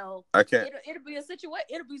 Well, I can't. It'll be a situation.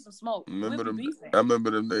 It'll be some smoke. I remember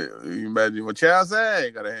them. You imagine what child say? I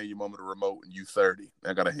gotta hand your mama the remote, and you 30.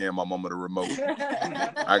 I gotta hand my mama the remote.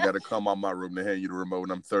 I gotta come out my room to hand you the remote,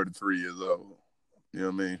 and I'm 33 years old. You know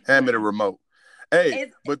what I mean? Hand me the remote.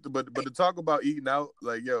 Hey, but to talk about eating out,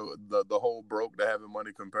 like the whole broke to having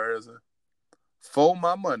money comparison. For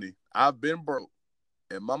my money, I've been broke.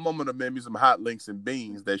 And my mama done made me some hot links and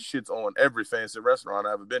beans that shits on every fancy restaurant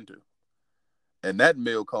I ever been to. And that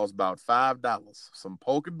meal cost about $5. Some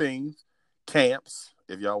poke and beans, Camps,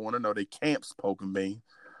 if y'all want to know, they Camps poke and beans,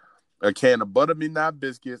 a can of butter me not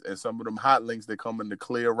biscuits, and some of them hot links that come in the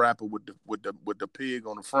clear wrapper with the pig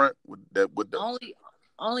on the front.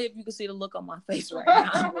 Only if you can see the look on my face right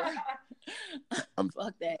now.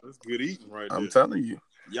 Fuck that. That's good eating right there. I'm telling you.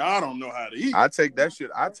 Y'all don't know how to eat. I take that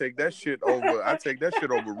shit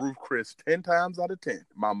over Ruth Chris 10 times out of 10.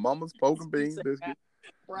 My mama's poke and beans biscuit.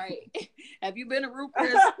 Right. Have you been to Ruth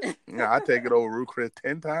Chris? Yeah, I take it over Ruth Chris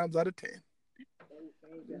 10 times out of 10.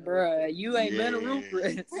 Bruh, you ain't been to Ruth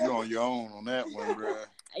Chris. You on your own on that one, bruh.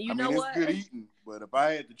 You know what? It's good eating, but if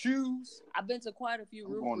I had to choose, I've been to quite a few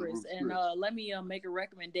Ruth Chris, and let me make a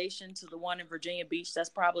recommendation to the one in Virginia Beach. That's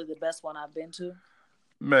probably the best one I've been to.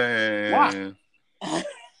 Man. Why?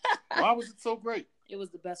 Why was it so great? It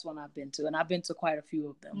was the best one I've been to, and I've been to quite a few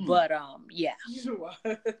of them. But yeah.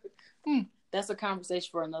 That's a conversation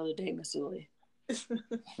for another day, Miss Uli.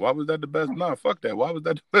 Why was that the best? No, fuck that. Why was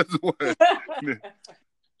that the best one?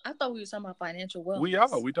 I thought we were talking about financial wellness. We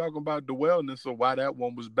are. We talking about the wellness, so why that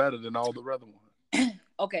one was better than all the other ones.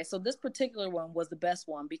 Okay, so this particular one was the best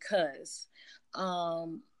one because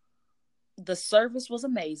the service was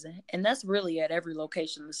amazing, and that's really at every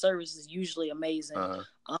location. The service is usually amazing.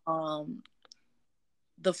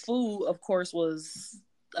 The food, of course, was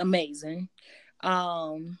amazing.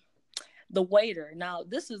 The waiter. Now,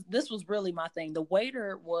 this was really my thing. The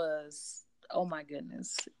waiter was, oh my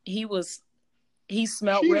goodness, he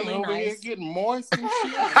smelled really nice. Getting moist and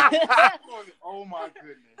shit. Oh my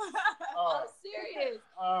goodness. I'm serious.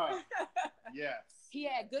 Yes. He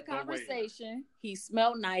had good conversation. He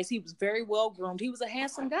smelled nice. He was very well groomed. He was a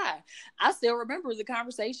handsome guy. I still remember the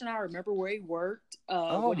conversation. I remember where he worked.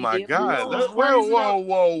 Oh my God!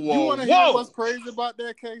 Whoa! You want to hear what's crazy about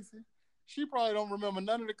that, Casey? She probably don't remember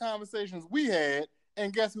none of the conversations we had.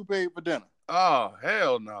 And guess who paid for dinner? Oh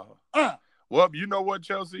hell no! Well, you know what,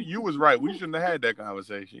 Chelsea? You was right. We shouldn't have had that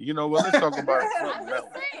conversation. You know what? Let's talk about something else.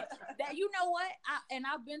 That, you know what?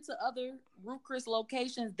 I've been to other Ruth Chris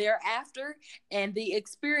locations thereafter, and the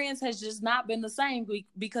experience has just not been the same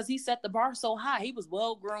because he set the bar so high. He was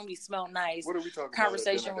well groomed. He smelled nice. What are we talking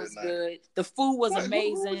Conversation about? was good. The food was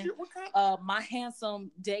amazing. My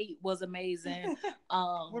handsome date was amazing.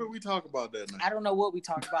 What are we talking about that night? I don't know what we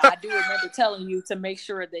talked about. I do remember telling you to make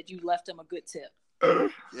sure that you left him a good tip.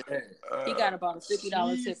 Yeah. He got about a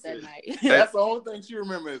 $50 tip that night. That's the only thing she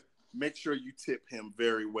remembers. make sure you tip him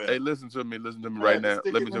very well. Hey, listen to me right now.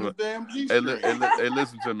 Let me tell you. Hey,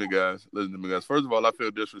 listen to me, guys. First of all, I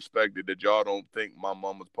feel disrespected that y'all don't think my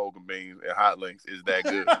mama's poker beans and hot links is that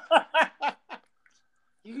good.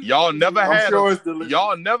 Y'all never had them.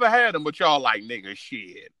 Y'all never had them, but y'all like, nigga,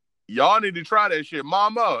 shit. Y'all need to try that shit.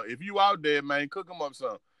 Mama, if you out there, man, cook them up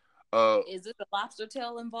some. Is it a lobster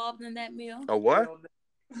tail involved in that meal? A what?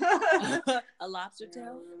 A lobster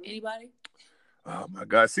tail? Anybody? Oh my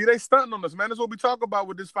God! See, they stunting on us, man. That's what we talk about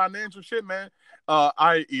with this financial shit, man.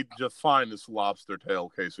 I eat just fine this lobster tail,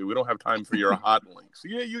 Casey. We don't have time for your hot links.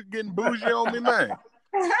 Yeah, you're getting bougie on me, man.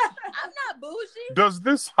 I'm not bougie. Does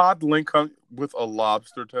this hot link come with a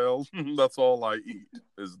lobster tail? That's all I eat.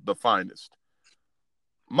 Is the finest.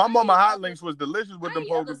 My mama hot links was delicious with them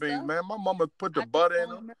poker beans, man. My mama put the butter in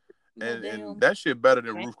them, and that shit better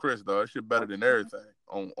than Ruth Chris, though. That shit better than everything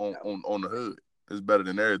on the hood. It's better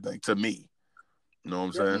than everything to me. You know what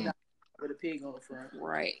I'm saying? With a pig on the front,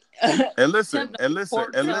 right? And listen.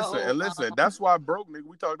 That's why broke niggas.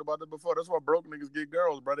 We talked about that before. That's why broke niggas get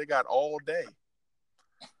girls, bro. They got all day.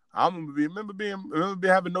 Remember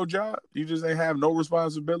having no job. You just ain't have no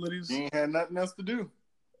responsibilities. You ain't had nothing else to do.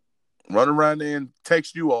 Run around there and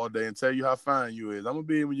text you all day and tell you how fine you is. I'm gonna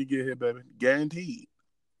be here when you get here, baby. Guaranteed.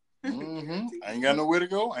 Mm-hmm. I ain't got nowhere to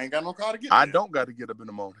go. I ain't got no car to get. I don't got to get up in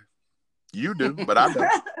the morning. You do, but I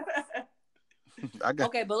don't.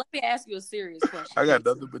 Okay, but let me ask you a serious question. I got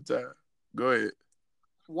nothing but time. Go ahead.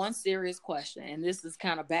 One serious question, and this is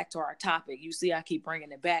kind of back to our topic. You see, I keep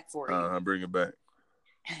bringing it back for you. Bring it back.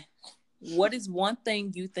 What is one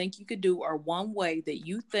thing you think you could do, or one way that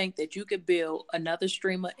you think that you could build another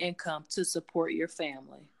stream of income to support your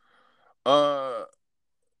family?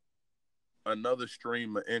 Another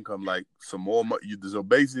stream of income, like some more money. So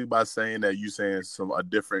basically, by saying that, you saying a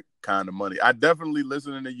different kind of money. I definitely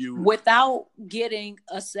listening to you. Without getting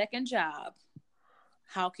a second job,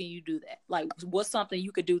 how can you do that? Like, what's something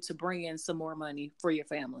you could do to bring in some more money for your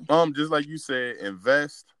family? Just like you said,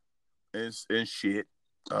 invest in shit.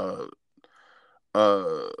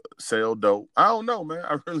 Sell dope. I don't know, man.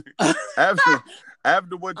 I really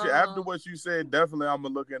after what you said, definitely I'm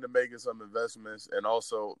gonna look into making some investments and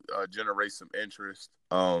also generate some interest.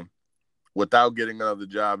 Without getting another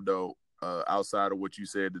job though, outside of what you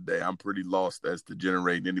said today, I'm pretty lost as to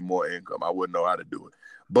generating any more income. I wouldn't know how to do it.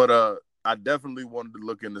 But I definitely wanted to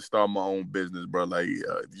look into start my own business, bro. Like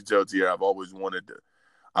you tell Tierra, I've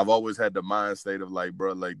always had the mind state of like,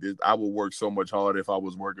 bro, like this, I would work so much harder if I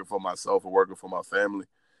was working for myself or working for my family.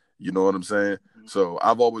 You know what I'm saying? Mm-hmm. So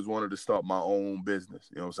I've always wanted to start my own business.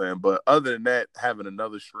 You know what I'm saying? But other than that, having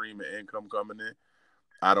another stream of income coming in,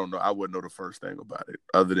 I don't know. I wouldn't know the first thing about it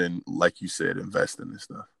other than, like you said, investing and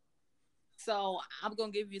stuff. So I'm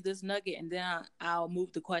going to give you this nugget and then I'll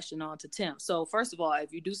move the question on to Tim. So first of all,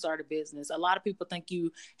 if you do start a business, a lot of people think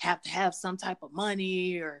you have to have some type of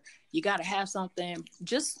money or you got to have something.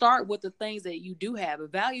 Just start with the things that you do have.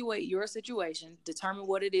 Evaluate your situation, determine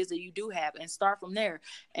what it is that you do have, and start from there.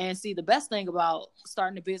 And see, the best thing about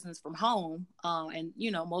starting a business from home, and, you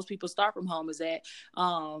know, most people start from home, is that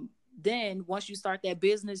then once you start that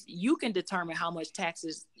business, you can determine how much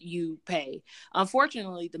taxes you pay.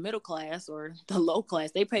 Unfortunately, the middle class or the low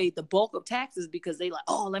class, they pay the bulk of taxes because they like,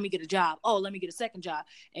 oh, let me get a job. Oh, let me get a second job.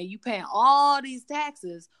 And you paying all these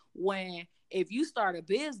taxes when if you start a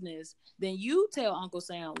business, then you tell Uncle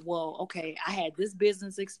Sam, well, okay, I had this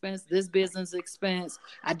business expense,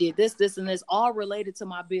 I did this, and this, all related to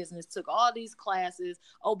my business, took all these classes.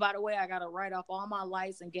 Oh, by the way, I got to write off all my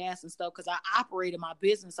lights and gas and stuff because I operated my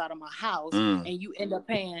business out of my house, and you end up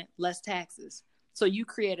paying less taxes. So you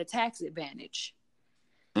create a tax advantage.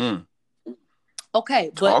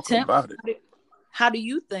 Okay, but Tim, how do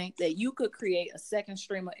you think that you could create a second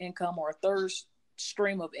stream of income or a third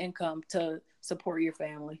stream of income to support your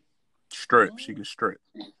family? Strip. She can strip.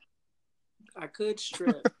 I could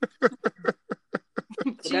strip. But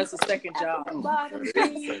that's a second job.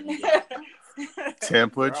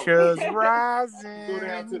 Temperatures rising. Go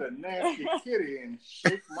down to the nasty kitty and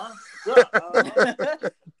shake my gut.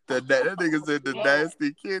 That nigga said the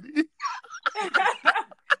nasty kitty.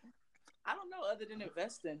 I don't know, other than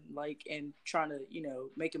investing, like, and trying to, you know,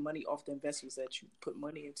 making money off the investments that you put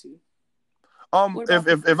money into.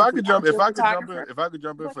 If I could jump in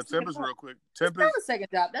for Tempest real quick. Tempest, that's a second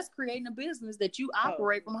job. That's creating a business that you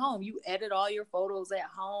operate from home. You edit all your photos at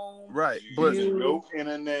home. Right. But your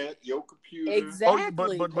internet, your computer.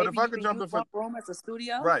 Exactly. But if I could jump in for room as a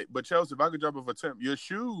studio. Right. But Chelsea, if I could jump in for Tim, your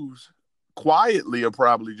shoes quietly are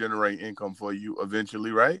probably generate income for you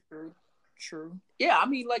eventually, right? True. Yeah, I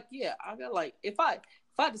mean, like, yeah, I got like if I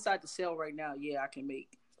decide to sell right now, yeah, I can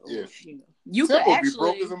make Yeah. You could Temple actually be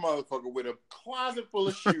broke as a motherfucker with a closet full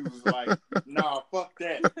of shoes. Like, nah, fuck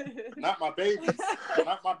that. Not my babies.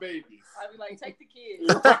 Not my babies. I'd be like, take the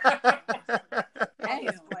kids.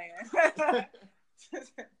 Damn.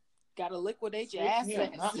 Gotta liquidate your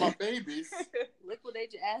assets. Not my babies.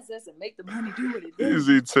 Liquidate your assets and make the money do what it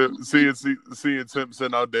You does. seeing Tim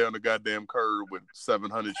sitting out there on the goddamn curb with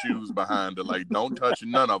 700 shoes behind her. Like, don't touch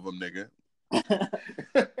none of them, nigga.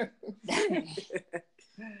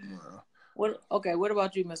 What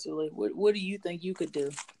about you, Mr. Lee? What do you think you could do?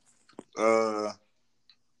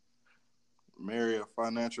 Marry a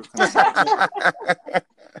financial consultant.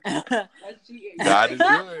 God is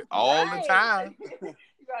good all the time.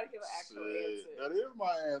 You gotta give an actual answer. That is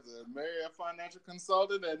my answer. Marry a financial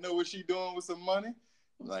consultant that know what she doing with some money.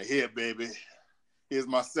 Like, here, baby. Here's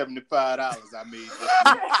my $75 I made this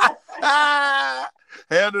week.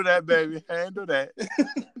 Handle that, baby. Handle that.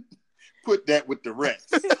 Put that with the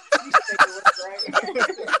rest.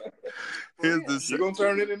 You gonna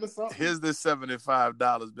turn it into something? Here's the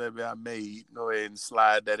 $75, baby, I made. Go ahead and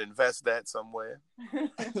slide that, invest that somewhere.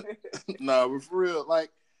 No, but for real,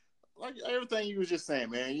 like everything you was just saying,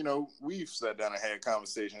 man. You know, we've sat down and had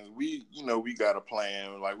conversations. We got a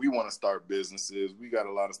plan. Like, we want to start businesses. We got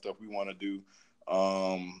a lot of stuff we want to do.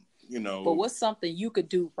 But what's something you could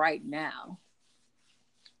do right now?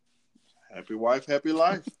 Happy wife, happy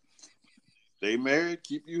life. Stay married,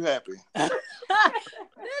 keep you happy. This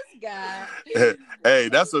guy. Hey,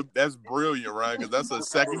 that's brilliant, Ryan, because that's a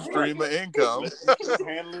second stream of income.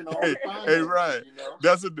 Handling all the finances, hey, Ryan, you know?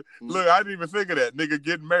 Look, I didn't even think of that. Nigga,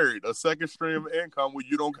 getting married, a second stream of income where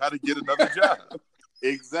you don't got to get another job.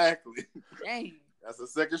 Exactly. Dang. That's a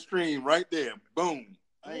second stream right there. Boom.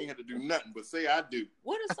 I ain't had to do nothing but say I do.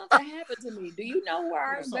 What if something happened to me? Do you know where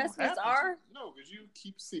our investments are? No, because you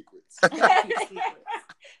keep secrets.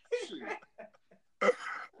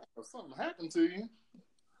 If something happened to you,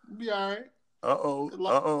 you'll be all right. Uh-oh.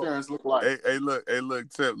 Look like. Hey, look,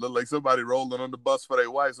 Tim. Look like somebody rolling on the bus for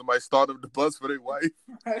their wife. Somebody started the bus for their wife.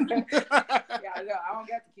 I don't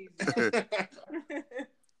got the keys.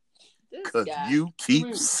 Because you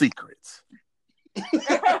keep secrets.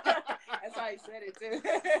 That's how he said it too.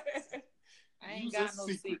 I ain't got no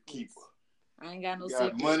secret keeper. I ain't got no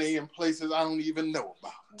secrets. Got money in places I don't even know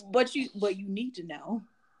about. But you need to know.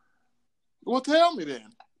 Well, tell me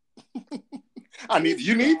then.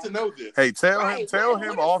 You need to know this. Hey, tell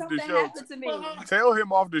him off the show. Tell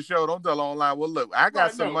him off the show. Don't tell online. Well, look, I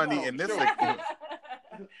got some money in this.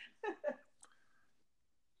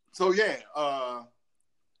 So yeah,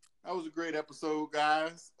 that was a great episode,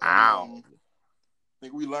 guys. Ow. I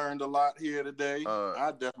think we learned a lot here today.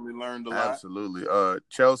 I definitely learned a lot. Absolutely.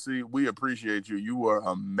 Chelsea, we appreciate you. You were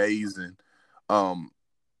amazing.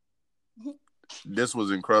 This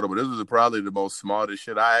was incredible. This was probably the most smartest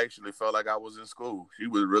shit. I actually felt like I was in school. She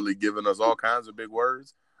was really giving us all kinds of big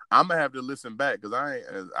words. I'm going to have to listen back because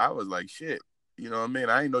I was like, shit. You know what I mean?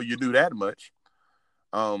 I didn't know you do that much.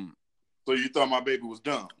 So you thought my baby was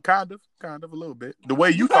dumb? Kind of a little bit. The way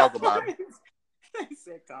you talk about it. He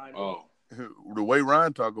said kind of. Oh. The way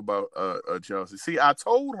Ryan talk about Chelsea. See, I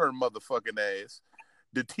told her motherfucking ass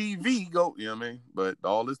the TV go, you know what I mean? But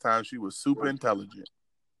all this time she was super intelligent.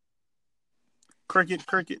 Cricket.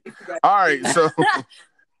 All right, so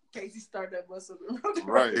Casey started that muscle.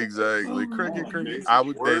 Right, exactly. Cricket.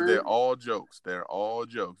 They're all jokes. They're all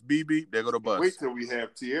jokes. BB, there go the bus. Wait till we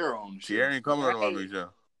have Tierra on the show. Tierra ain't coming on my big show.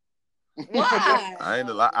 Why? I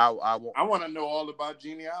want to know all about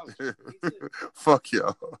genealogy. Fuck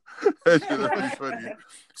y'all. That's just funny.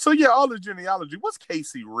 So yeah, all the genealogy. What's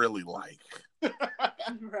Casey really like?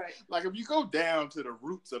 Right. Like, if you go down to the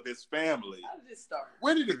roots of his family, how did it start?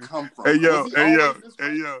 Where did it come from? Hey yo.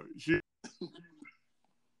 She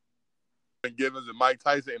been giving us a Mike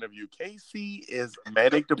Tyson interview. Casey is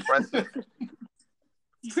manic depressive.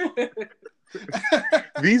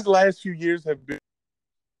 These last few years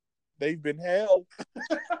they've been hell.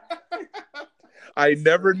 I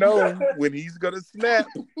never know when he's gonna snap.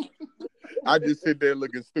 I just sit there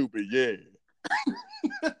looking stupid. Yeah.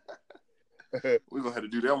 We're gonna have to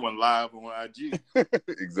do that one live on IG.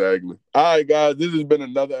 Exactly. All right, guys. This has been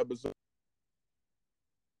another episode.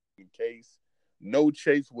 In case no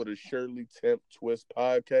chase with a Shirley Temp Twist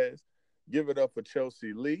podcast. Give it up for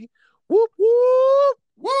Chelsea Lee. Whoop whoop.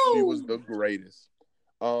 Woo! She was the greatest.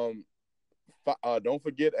 Don't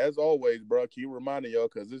forget, as always, bro, keep reminding y'all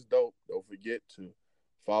because it's dope. Don't forget to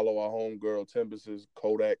follow our homegirl Tempest's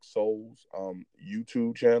Kodak Souls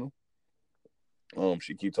YouTube channel.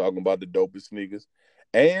 She keep talking about the dopest sneakers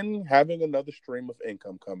and having another stream of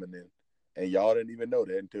income coming in. And y'all didn't even know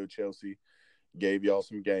that until Chelsea Gave y'all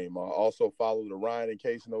some game. Also follow the Ryan and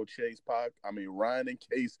Case No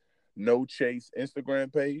Chase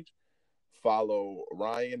Instagram page. Follow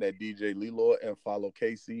Ryan at DJ Lilo and follow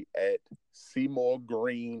Casey at Seymour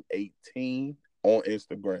Green 18 on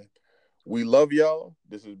Instagram. We love y'all.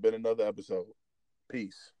 This has been another episode.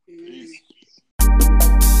 Peace. Peace.